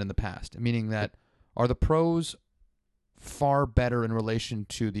it has been in the past? Meaning that are the pros far better in relation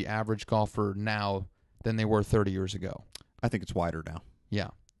to the average golfer now than they were 30 years ago? I think it's wider now. Yeah.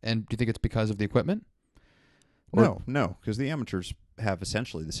 And do you think it's because of the equipment? Or- No, because the amateurs have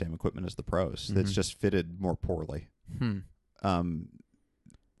essentially the same equipment as the pros. It's just fitted more poorly.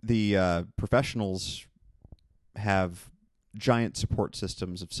 The professionals have giant support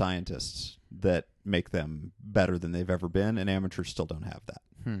systems of scientists that make them better than they've ever been, and amateurs still don't have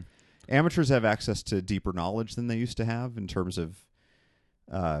that. Amateurs have access to deeper knowledge than they used to have in terms of,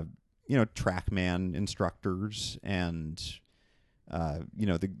 TrackMan instructors and,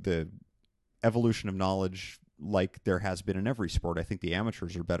 the evolution of knowledge like there has been in every sport. I think the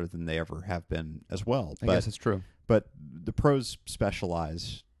amateurs are better than they ever have been as well. I guess it's true. But the pros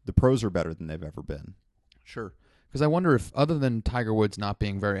specialize. The pros are better than they've ever been. Sure. Because I wonder if, other than Tiger Woods not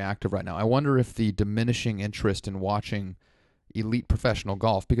being very active right now, I wonder if the diminishing interest in watching elite professional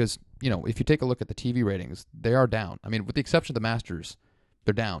golf, because, if you take a look at the TV ratings, they are down. I mean, with the exception of the Masters,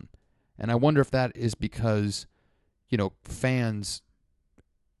 they're down. And I wonder if that is because, fans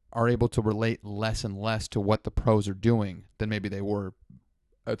are able to relate less and less to what the pros are doing than maybe they were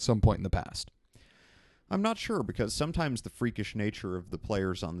at some point in the past. I'm not sure, because sometimes the freakish nature of the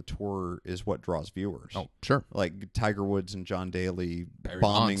players on the tour is what draws viewers. Oh, sure. Like Tiger Woods and John Daly Barry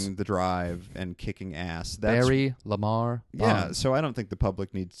bombing Bonds. the drive and kicking ass. Barry, Lamar, Yeah, Bonds. so I don't think the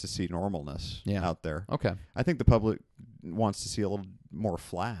public needs to see normalness out there. Okay. I think the public wants to see a little more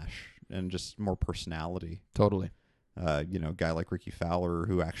flash and just more personality. Totally. A guy like Ricky Fowler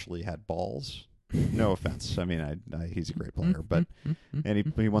who actually had balls. No offense. I mean, he's a great player, but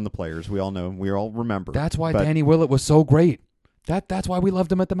and he won the Players. We all know. We all remember. That's why But Danny Willett was so great. That's why we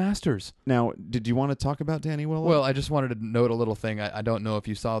loved him at the Masters. Now, did you want to talk about Danny Willett? Well, I just wanted to note a little thing. I don't know if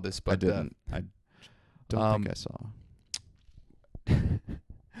you saw this, but I didn't. I don't think I saw.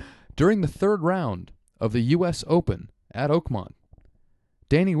 During the third round of the U.S. Open at Oakmont,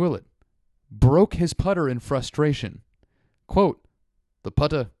 Danny Willett broke his putter in frustration. Quote, "The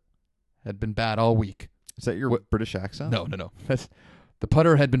putter had been bad all week." Is that your British accent? No. The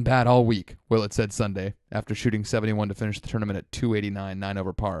putter had been bad all week, Willett said Sunday, after shooting 71 to finish the tournament at 289, 9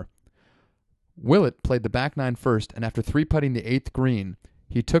 over par. Willett played the back nine first, and after three-putting the eighth green,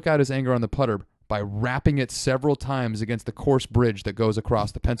 he took out his anger on the putter by rapping it several times against the course bridge that goes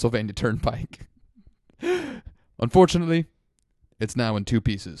across the Pennsylvania Turnpike. "Unfortunately, it's now in two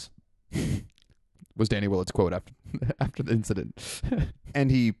pieces," was Danny Willett's quote after the incident. And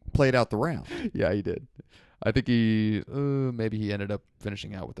he played out the round. Yeah, he did. I think maybe he ended up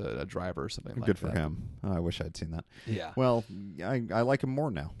finishing out with a driver or something like that. Good for him. Oh, I wish I'd seen that. Yeah. Well, I like him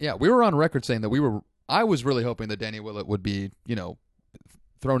more now. Yeah, we were on record saying that I was really hoping that Danny Willett would be,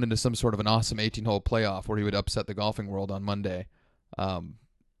 thrown into some sort of an awesome 18-hole playoff where he would upset the golfing world on Monday. I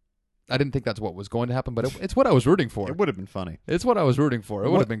didn't think that's what was going to happen, but it's what I was rooting for. It would have been funny. It's what I was rooting for. It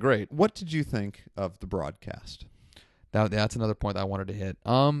would have been great. What did you think of the broadcast? That's another point that I wanted to hit.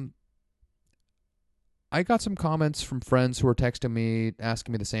 I got some comments from friends who were texting me,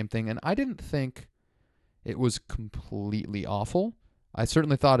 asking me the same thing, and I didn't think it was completely awful. I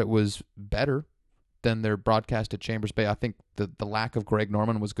certainly thought it was better than their broadcast at Chambers Bay. I think the lack of Greg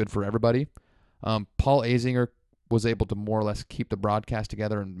Norman was good for everybody. Paul Azinger was able to more or less keep the broadcast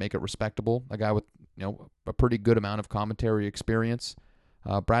together and make it respectable. A guy with a pretty good amount of commentary experience.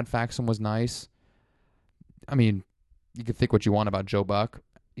 Brad Faxon was nice. I mean, you could think what you want about Joe Buck.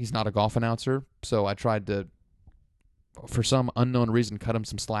 He's not a golf announcer, so I tried to, for some unknown reason, cut him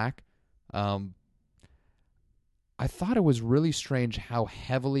some slack. I thought it was really strange how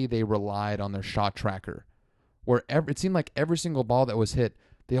heavily they relied on their shot tracker, where it seemed like every single ball that was hit,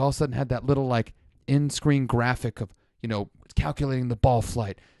 they all of a sudden had that little in-screen graphic of, calculating the ball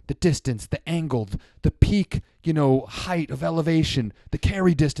flight, the distance, the angle, the peak, height of elevation, the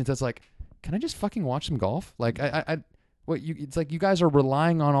carry distance. That's like, can I just fucking watch some golf? It's like you guys are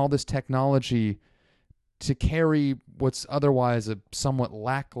relying on all this technology to carry what's otherwise a somewhat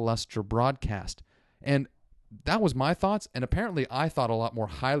lackluster broadcast. And that was my thoughts, and apparently I thought a lot more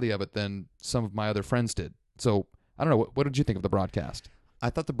highly of it than some of my other friends did. So, I don't know, what did you think of the broadcast? I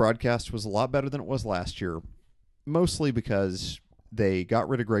thought the broadcast was a lot better than it was last year, mostly because they got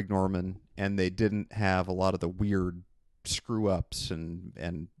rid of Greg Norman, and they didn't have a lot of the weird screw-ups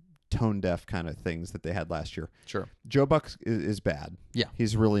and tone deaf kind of things that they had last year. Sure. Joe Buck is bad. Yeah.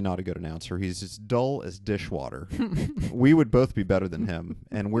 He's really not a good announcer. He's as dull as dishwater. We would both be better than him,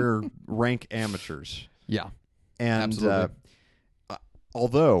 and we're rank amateurs. Yeah. And Absolutely.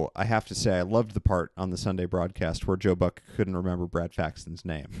 although I have to say I loved the part on the Sunday broadcast where Joe Buck couldn't remember Brad Faxon's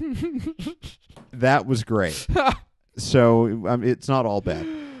name. That was great. So it's not all bad.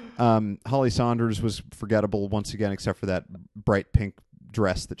 Holly Saunders was forgettable once again, except for that bright pink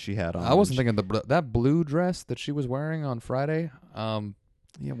dress that she had on. I wasn't thinking that blue dress that she was wearing on Friday.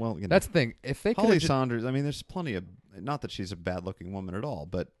 Yeah, well, that's the thing. If they Holly Saunders, I mean, there's plenty of, not that she's a bad-looking woman at all,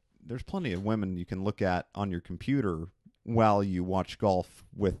 but there's plenty of women you can look at on your computer while you watch golf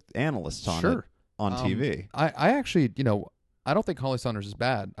with analysts on it on TV. I actually, I don't think Holly Saunders is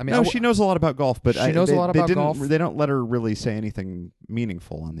bad. I mean, no, she knows a lot about golf, but she knows a lot about golf. They don't let her really say anything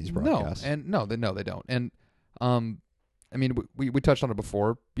meaningful on these broadcasts. No, they don't. And I mean, we touched on it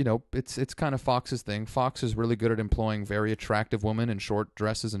before. It's kind of Fox's thing. Fox is really good at employing very attractive women in short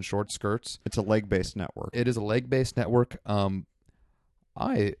dresses and short skirts. It's a leg-based network. It is a leg-based network.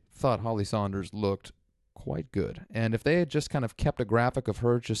 I thought Holly Saunders looked quite good. And if they had just kind of kept a graphic of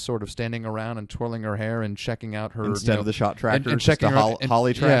her just sort of standing around and twirling her hair and checking out her... Instead of the shot tracker, and checking her,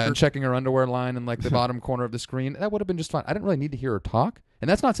 Holly tracker? Yeah, and checking her underwear line in like the bottom corner of the screen, that would have been just fine. I didn't really need to hear her talk. And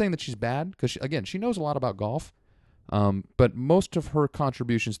that's not saying that she's bad, because, again, she knows a lot about golf. But most of her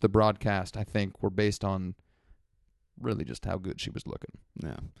contributions to the broadcast, I think, were based on really just how good she was looking.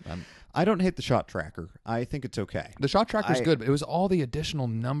 Yeah. I don't hate the shot tracker. I think it's okay. The shot tracker's good, but it was all the additional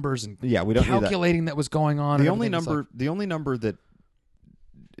numbers and we don't calculating that was going on. The only number that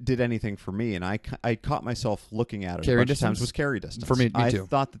did anything for me, and I caught myself looking at it a bunch of times, was carry distance. For me too. I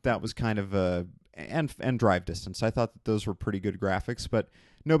thought that was kind of and drive distance. I thought that those were pretty good graphics, but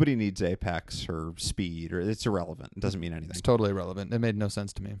nobody needs apex or speed, or it's irrelevant. It doesn't mean anything. It's totally irrelevant. It made no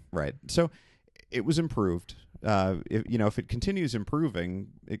sense to me. Right. So it was improved. If it continues improving,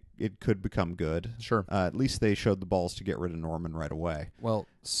 it could become good. Sure. At least they showed the balls to get rid of Norman right away. Well,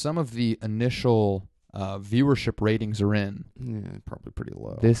 some of the initial viewership ratings are in. Yeah, probably pretty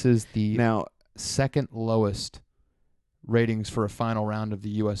low. This is the second lowest ratings for a final round of the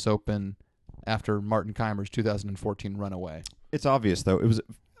U.S. Open after Martin Keimer's 2014 runaway. It's obvious, though. It was.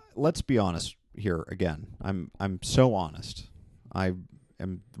 Let's be honest here again. I'm so honest. I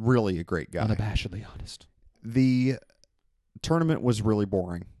am really a great guy. Unabashedly honest. The tournament was really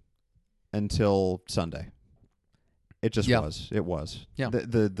boring until Sunday. It just was. It was. Yeah.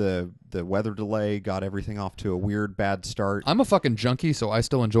 The weather delay got everything off to a weird bad start. I'm a fucking junkie, so I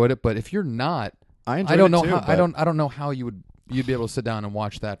still enjoyed it. But if you're not, I don't know how you'd be able to sit down and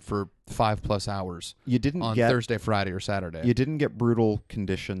watch that for 5+ hours. You didn't on get Thursday, Friday, or Saturday. You didn't get brutal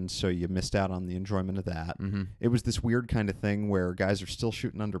conditions, so you missed out on the enjoyment of that. Mm-hmm. It was this weird kind of thing where guys are still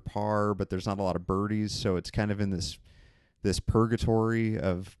shooting under par, but there's not a lot of birdies, so it's kind of in this purgatory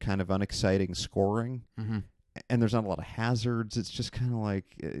of kind of unexciting scoring. Mm-hmm. And there's not a lot of hazards. It's just kind of like,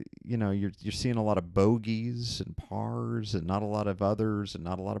 you're seeing a lot of bogeys and pars and not a lot of others and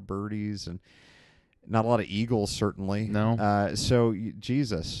not a lot of birdies and not a lot of eagles, certainly. No.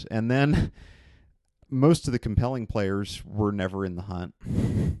 Jesus. And then most of the compelling players were never in the hunt.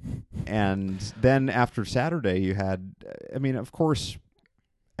 And then after Saturday, you had, of course,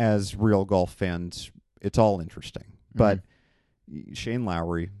 as real golf fans, it's all interesting. But Shane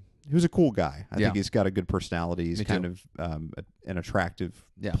Lowry, who's a cool guy. I think he's got a good personality. He's kind of an attractive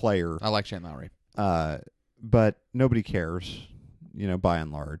player. I like Shane Lowry. But nobody cares, by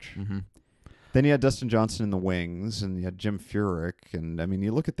and large. Mm-hmm. Then you had Dustin Johnson in the wings, and you had Jim Furyk, and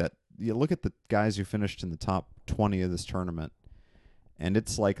you look at that. You look at the guys who finished in the top 20 of this tournament, and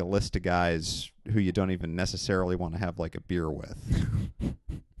it's like a list of guys who you don't even necessarily want to have like a beer with,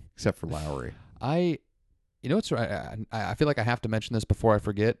 except for Lowry. I feel like I have to mention this before I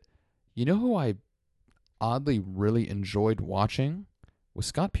forget. You know who I oddly really enjoyed watching was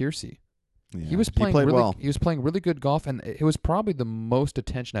Scott Piercy. Yeah. He was playing well. He was playing really good golf, and it was probably the most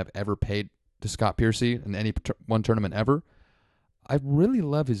attention I've ever paid to Scott Piercy in any one tournament ever. I really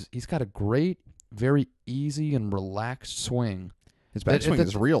love he's got a great, very easy and relaxed swing. His backswing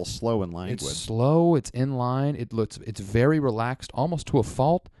is real slow and languid. It's slow, it's in line, it's very relaxed, almost to a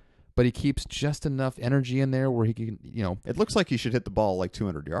fault, but he keeps just enough energy in there where he can, It looks like he should hit the ball like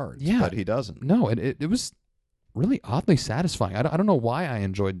 200 yards, but he doesn't. No, and it was really oddly satisfying. I don't know why I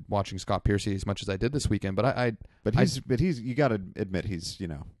enjoyed watching Scott Piercy as much as I did this weekend, but he's you got to admit he's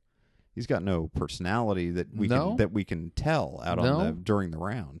got no personality that we can tell out during the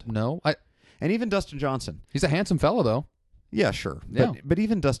round. No, and even Dustin Johnson. He's a handsome fellow though. Yeah, sure. Yeah. But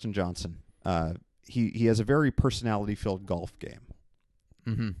even Dustin Johnson, he has a very personality-filled golf game.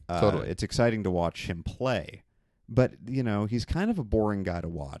 Totally. It's exciting to watch him play. But, he's kind of a boring guy to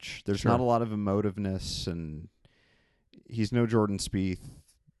watch. There's Sure. not a lot of emotiveness, and he's no Jordan Spieth,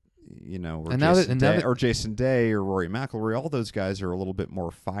 or Jason Day or Rory McIlroy. All those guys are a little bit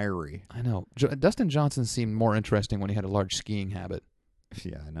more fiery. I know. Dustin Johnson seemed more interesting when he had a large skiing habit.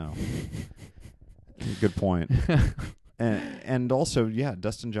 Yeah, I know. Good point. And also,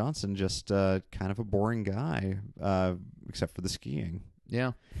 Dustin Johnson just kind of a boring guy, except for the skiing.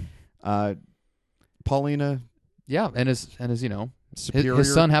 Yeah. Paulina. Yeah, and his superior.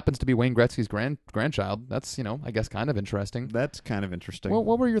 His son happens to be Wayne Gretzky's grandchild. That's, I guess kind of interesting. That's kind of interesting. Well,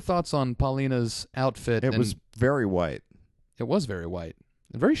 what were your thoughts on Paulina's outfit? It was very white. It was very white.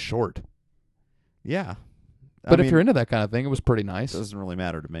 And very short. Yeah. But if you're into that kind of thing, it was pretty nice. It doesn't really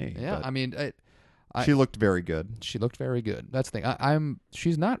matter to me. Yeah, she looked very good. She looked very good. That's the thing.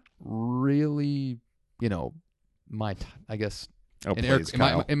 She's not really, my, I guess, Oh, please,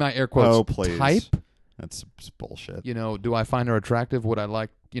 Kyle. in my air quotes, oh, please. type. That's bullshit. Do I find her attractive? Would I like,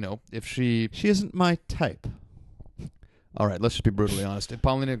 if she... She isn't my type. All right, let's just be brutally honest. If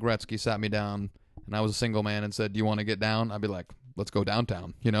Paulina Gretzky sat me down and I was a single man and said, do you want to get down? I'd be like, let's go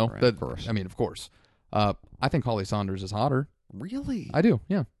downtown, Right, of course. I mean, of course. I think Holly Saunders is hotter. Really? I do,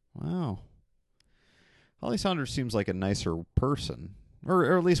 yeah. Wow. Holly Saunders seems like a nicer person,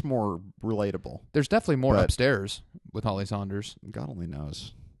 or at least more relatable. There's definitely more upstairs with Holly Saunders. God only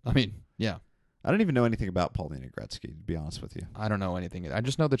knows. I mean, yeah. I don't even know anything about Paulina Gretzky, to be honest with you. I don't know anything. I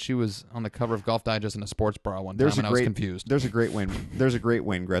just know that she was on the cover of Golf Digest in a sports bra one time, and I was confused. There's a great Wayne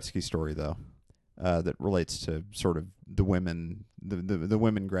Gretzky story though, that relates to sort of the women, the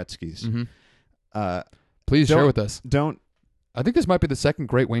women Gretzkys. Mm-hmm. Please share with us. I think this might be the second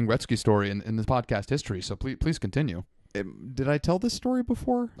great Wayne Gretzky story in the podcast history. So please continue. Did I tell this story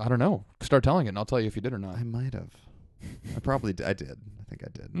before? I don't know. Start telling it, and I'll tell you if you did or not. I might have. I did. I think I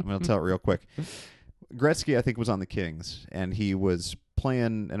did. I'm going to tell it real quick. Gretzky, I think, was on the Kings, and he was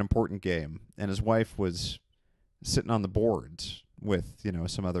playing an important game, and his wife was sitting on the boards with,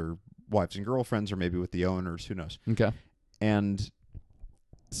 some other wives and girlfriends, or maybe with the owners, who knows. Okay. And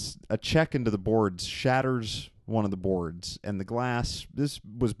a check into the boards shatters one of the boards, and the glass, this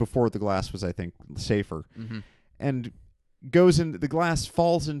was before the glass was, I think, safer, and the glass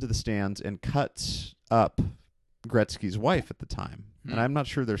falls into the stands and cuts up Gretzky's wife at the time. And I'm not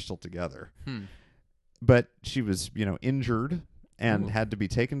sure they're still together. But she was, injured and had to be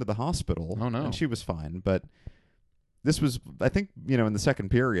taken to the hospital. Oh, no. And she was fine. But this was, I think, in the second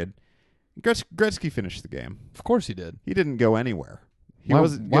period, Gretzky finished the game. Of course he did. He didn't go anywhere. Why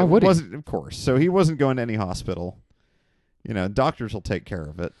would he? Of course. So he wasn't going to any hospital. Doctors will take care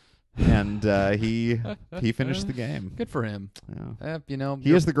of it. And he finished the game. Good for him. Yeah.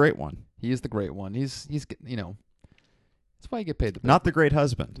 He is the great one. He is the great one. He's that's why you get paid the big not the great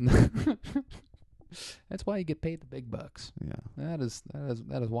husband. That's why you get paid the big bucks. Yeah. That is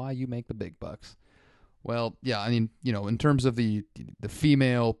why you make the big bucks. Well, yeah, I mean, in terms of the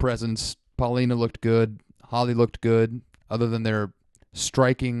female presence, Paulina looked good, Holly looked good. Other than their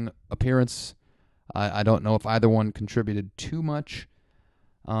striking appearance, I don't know if either one contributed too much.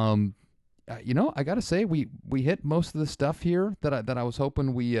 I got to say we hit most of the stuff here that I was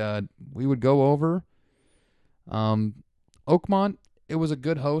hoping we would go over. Oakmont, it was a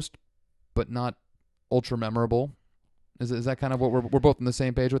good host, but not ultra memorable. Is that kind of what we're both on the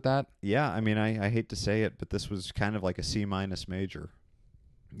same page with that? Yeah, I mean, I hate to say it, but this was kind of like a C- major.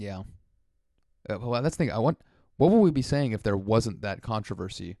 Yeah. Well, that's the thing. What would we be saying if there wasn't that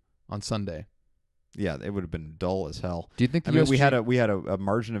controversy on Sunday? Yeah, it would have been dull as hell. Do you think the USG... USG... we had a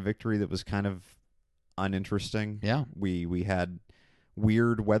margin of victory that was kind of uninteresting. Yeah. We had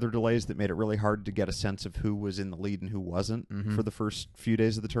weird weather delays that made it really hard to get a sense of who was in the lead and who wasn't for the first few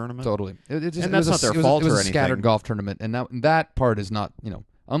days of the tournament. Totally. And that's not their fault or anything. It was a scattered golf tournament, and that part is not,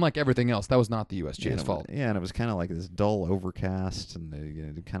 unlike everything else, that was not the USGA's fault. Yeah, and it was kind of like this dull overcast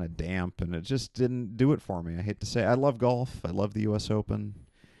and kind of damp, and it just didn't do it for me. I hate to say, I love golf. I love the U.S. Open,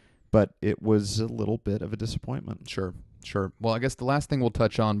 but it was a little bit of a disappointment. Sure. Well, I guess the last thing we'll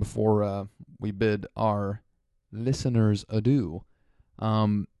touch on before we bid our listeners adieu.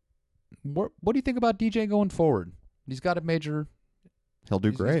 What do you think about DJ going forward? He's got a major. He'll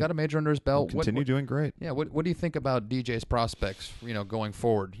do great. He's got a major under his belt. He'll continue doing great. Yeah. What do you think about DJ's prospects? Going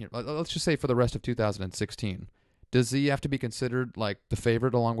forward. Let's just say for the rest of 2016, does he have to be considered like the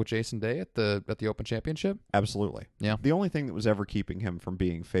favorite along with Jason Day at the Open Championship? Absolutely. Yeah. The only thing that was ever keeping him from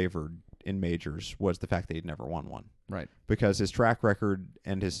being favored in majors was the fact that he'd never won one. Right. Because his track record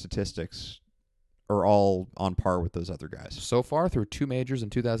and his statistics are all on par with those other guys. So far, through 2 majors in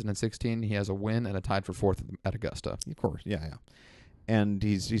 2016, he has a win and a tied for 4th at Augusta. Of course, yeah. and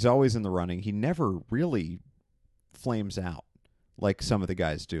he's always in the running. He never really flames out like some of the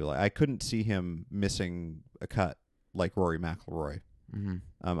guys do. Like I couldn't see him missing a cut like Rory McIlroy.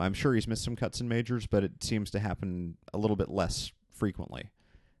 Mm-hmm. I'm sure he's missed some cuts in majors, but it seems to happen a little bit less frequently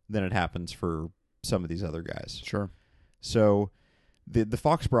than it happens for some of these other guys. Sure. So the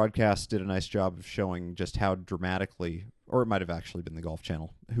Fox broadcast did a nice job of showing just how dramatically, or it might have actually been the Golf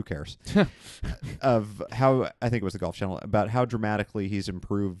Channel, who cares, of how, I think it was the Golf Channel, about how dramatically he's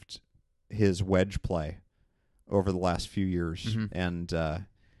improved his wedge play over the last few years. Mm-hmm. And,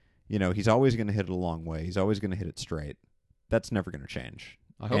 he's always going to hit it a long way. He's always going to hit it straight. That's never going to change.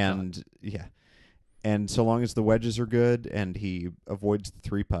 I hope not. Yeah. And so long as the wedges are good and he avoids the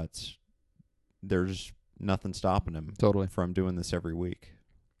 3 putts, there's nothing stopping him Totally. from doing this every week.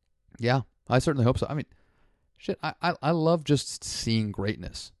 Yeah, I certainly hope so. I mean, shit, I love just seeing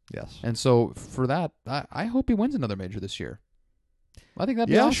greatness. Yes. And so for that, I hope he wins another major this year. I think that'd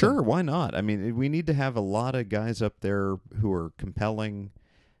be Yeah, awesome. sure. Why not? I mean, we need to have a lot of guys up there who are compelling.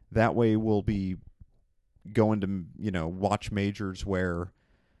 That way we'll be going to, watch majors where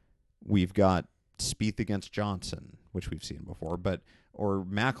we've got Spieth against Johnson, which we've seen before, or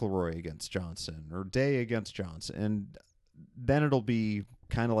McIlroy against Johnson, or Day against Johnson. And then it'll be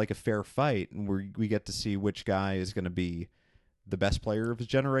kind of like a fair fight, and we get to see which guy is going to be the best player of his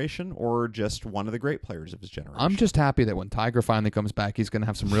generation or just one of the great players of his generation. I'm just happy that when Tiger finally comes back, he's going to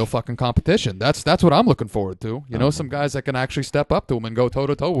have some real fucking competition. That's what I'm looking forward to. Some guys that can actually step up to him and go toe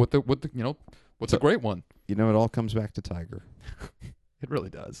to toe with the what's a great one. It all comes back to Tiger. It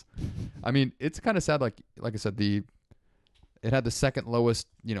really does. I mean, it's kind of sad. Like I said, it had the second lowest,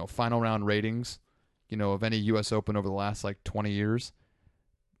 final round ratings, of any U.S. Open over the last 20 years.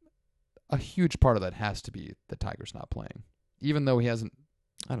 A huge part of that has to be that Tiger's not playing, even though he hasn't.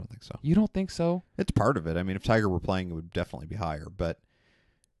 I don't think so. You don't think so? It's part of it. I mean, if Tiger were playing, it would definitely be higher. But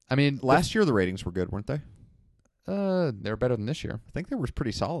I mean, last year the ratings were good, weren't they? They're better than this year. I think they were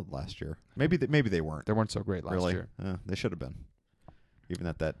pretty solid last year. Maybe they weren't. They weren't so great last really? year. They should have been. Even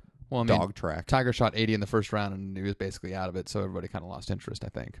at that Well, I mean, dog track. Tiger shot 80 in the first round, and he was basically out of it, so everybody kind of lost interest, I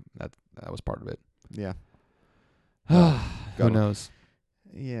think. That was part of it. Yeah. Who knows?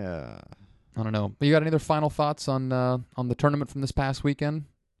 Yeah. I don't know. But you got any other final thoughts on the tournament from this past weekend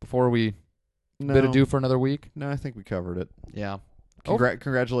before we bid adieu for another week? No, I think we covered it. Yeah.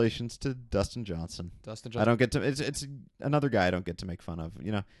 Congratulations to Dustin Johnson. Dustin I Johnson. don't get to. It's another guy I don't get to make fun of.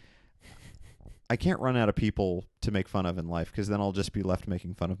 I can't run out of people to make fun of in life because then I'll just be left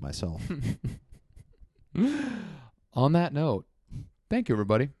making fun of myself. On that note, thank you,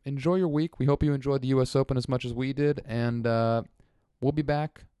 everybody. Enjoy your week. We hope you enjoyed the U.S. Open as much as we did, and we'll be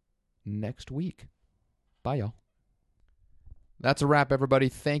back next week. Bye, y'all. That's a wrap, everybody.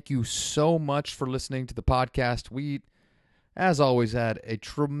 Thank you so much for listening to the podcast. We, as always, had a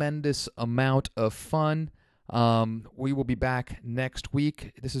tremendous amount of fun. We will be back next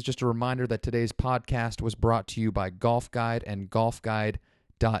week. This is just a reminder that today's podcast was brought to you by Golf Guide and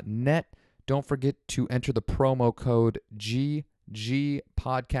golfguide.net. Don't forget to enter the promo code GG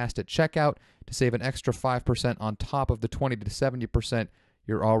Podcast at checkout to save an extra 5% on top of the 20 to 70%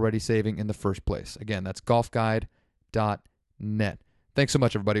 you're already saving in the first place. Again, that's golfguide.net. Thanks so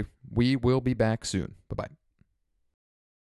much, everybody. We will be back soon. Bye-bye.